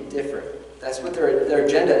 to make it different. That's what their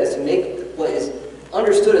agenda is, to make what is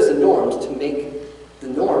understood as the norms, to make the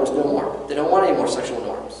norms no more. They don't want any more sexual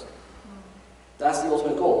norms. That's the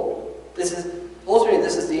ultimate goal. Ultimately,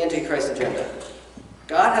 this is the Antichrist agenda.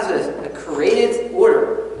 God has a created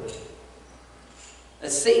order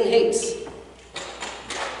that Satan hates.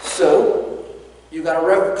 So, you got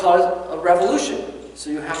to cause a revolution. So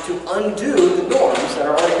you have to undo the norms that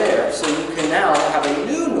are already there, so you can now have a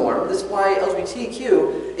new norm. This is why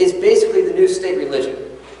LGBTQ is basically the new state religion.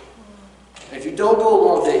 And if you don't go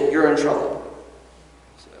along with it, you're in trouble.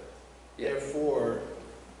 So, yeah. Therefore,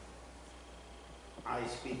 I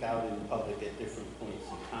speak out in public at different points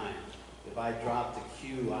in time. If I drop the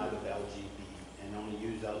Q out of LGBT and only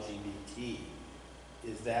use LGBT,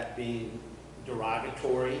 is that being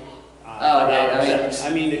derogatory? I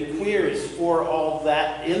mean, the queer is for all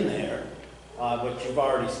that in there, but you've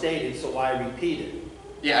already stated, so why repeat it?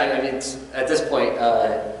 Yeah, I mean, at this point,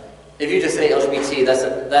 if you just say LGBT,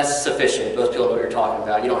 that's sufficient. Most people know what you're talking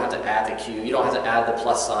about. You don't have to add the Q. You don't have to add the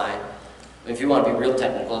plus sign. If you want to be real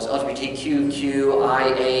technical, it's LGBTQ, Q,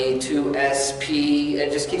 IA, 2SP.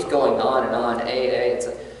 It just keeps going on and on. AA.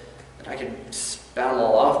 And I could spout them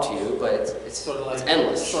all off to you, but it's sort of like, it's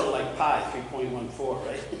endless. Sort of like pi, 3.14,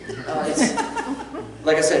 right? It's,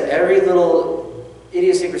 like I said, every little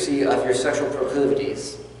idiosyncrasy of your sexual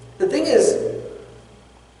proclivities. The thing is,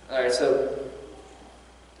 all right, so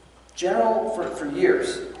for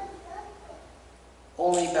years,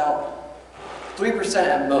 only about 3%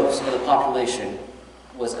 at most of the population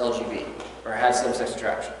was LGBT or had same-sex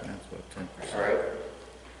attraction. That's what 10%. All right.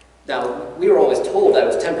 Now we were always told that it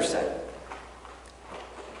was 10%.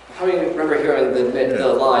 How many remember hearing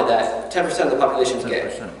the lie that 10% of the population is gay?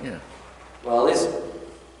 10%, yeah. Well, at least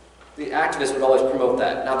the activists would always promote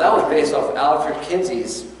that. Now that was based off Alfred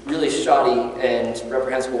Kinsey's really shoddy and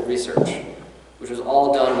reprehensible research, which was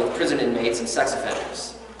all done with prison inmates and sex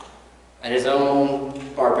offenders, and his own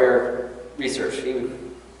barbaric research. He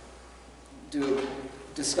would do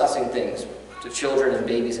disgusting things to children and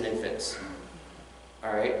babies and infants,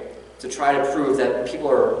 all right, to try to prove that people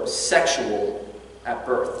are sexual at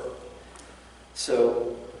birth.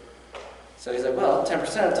 So he's like, well, 10%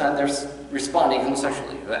 of the time they're responding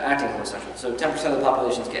homosexually, they're acting homosexual. So 10% of the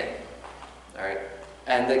population is gay, all right?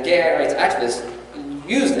 And the gay rights activists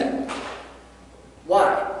use that.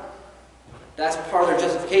 Why? That's part of their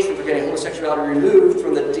justification for getting homosexuality removed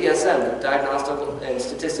from the DSM, the Diagnostic and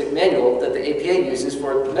Statistic Manual that the APA uses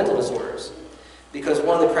for mental disorders. Because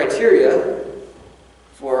one of the criteria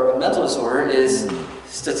for a mental disorder is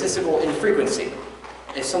statistical infrequency.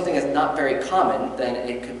 If something is not very common, then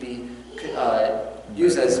it could be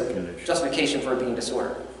used as justification for it being a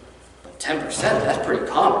disorder. But 10%, that's pretty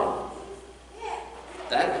common.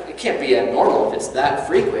 It can't be abnormal if it's that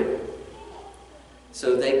frequent.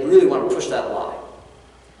 So they really want to push that lie.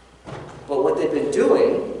 But what they've been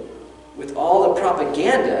doing with all the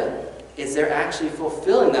propaganda is they're actually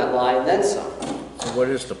fulfilling that lie and then some. So what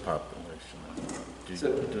is the population?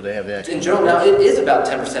 Do they have that? In general, now it is about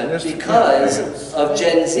 10% because of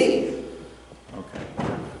Gen Z. Okay.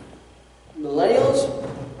 Millennials,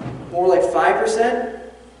 more like 5%.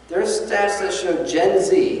 There's stats that show Gen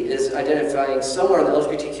Z is identifying somewhere on the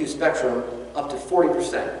LGBTQ spectrum up to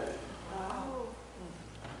 40%.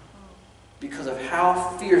 Because of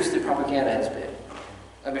how fierce the propaganda has been.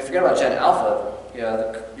 I mean, forget about Gen Alpha,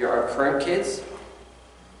 our current kids,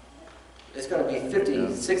 it's going to be 50,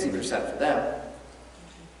 60% for them.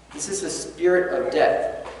 This is the spirit of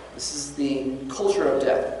death. This is the culture of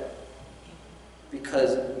death.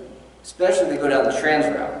 Because, especially if they go down the trans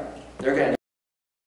route, they're going to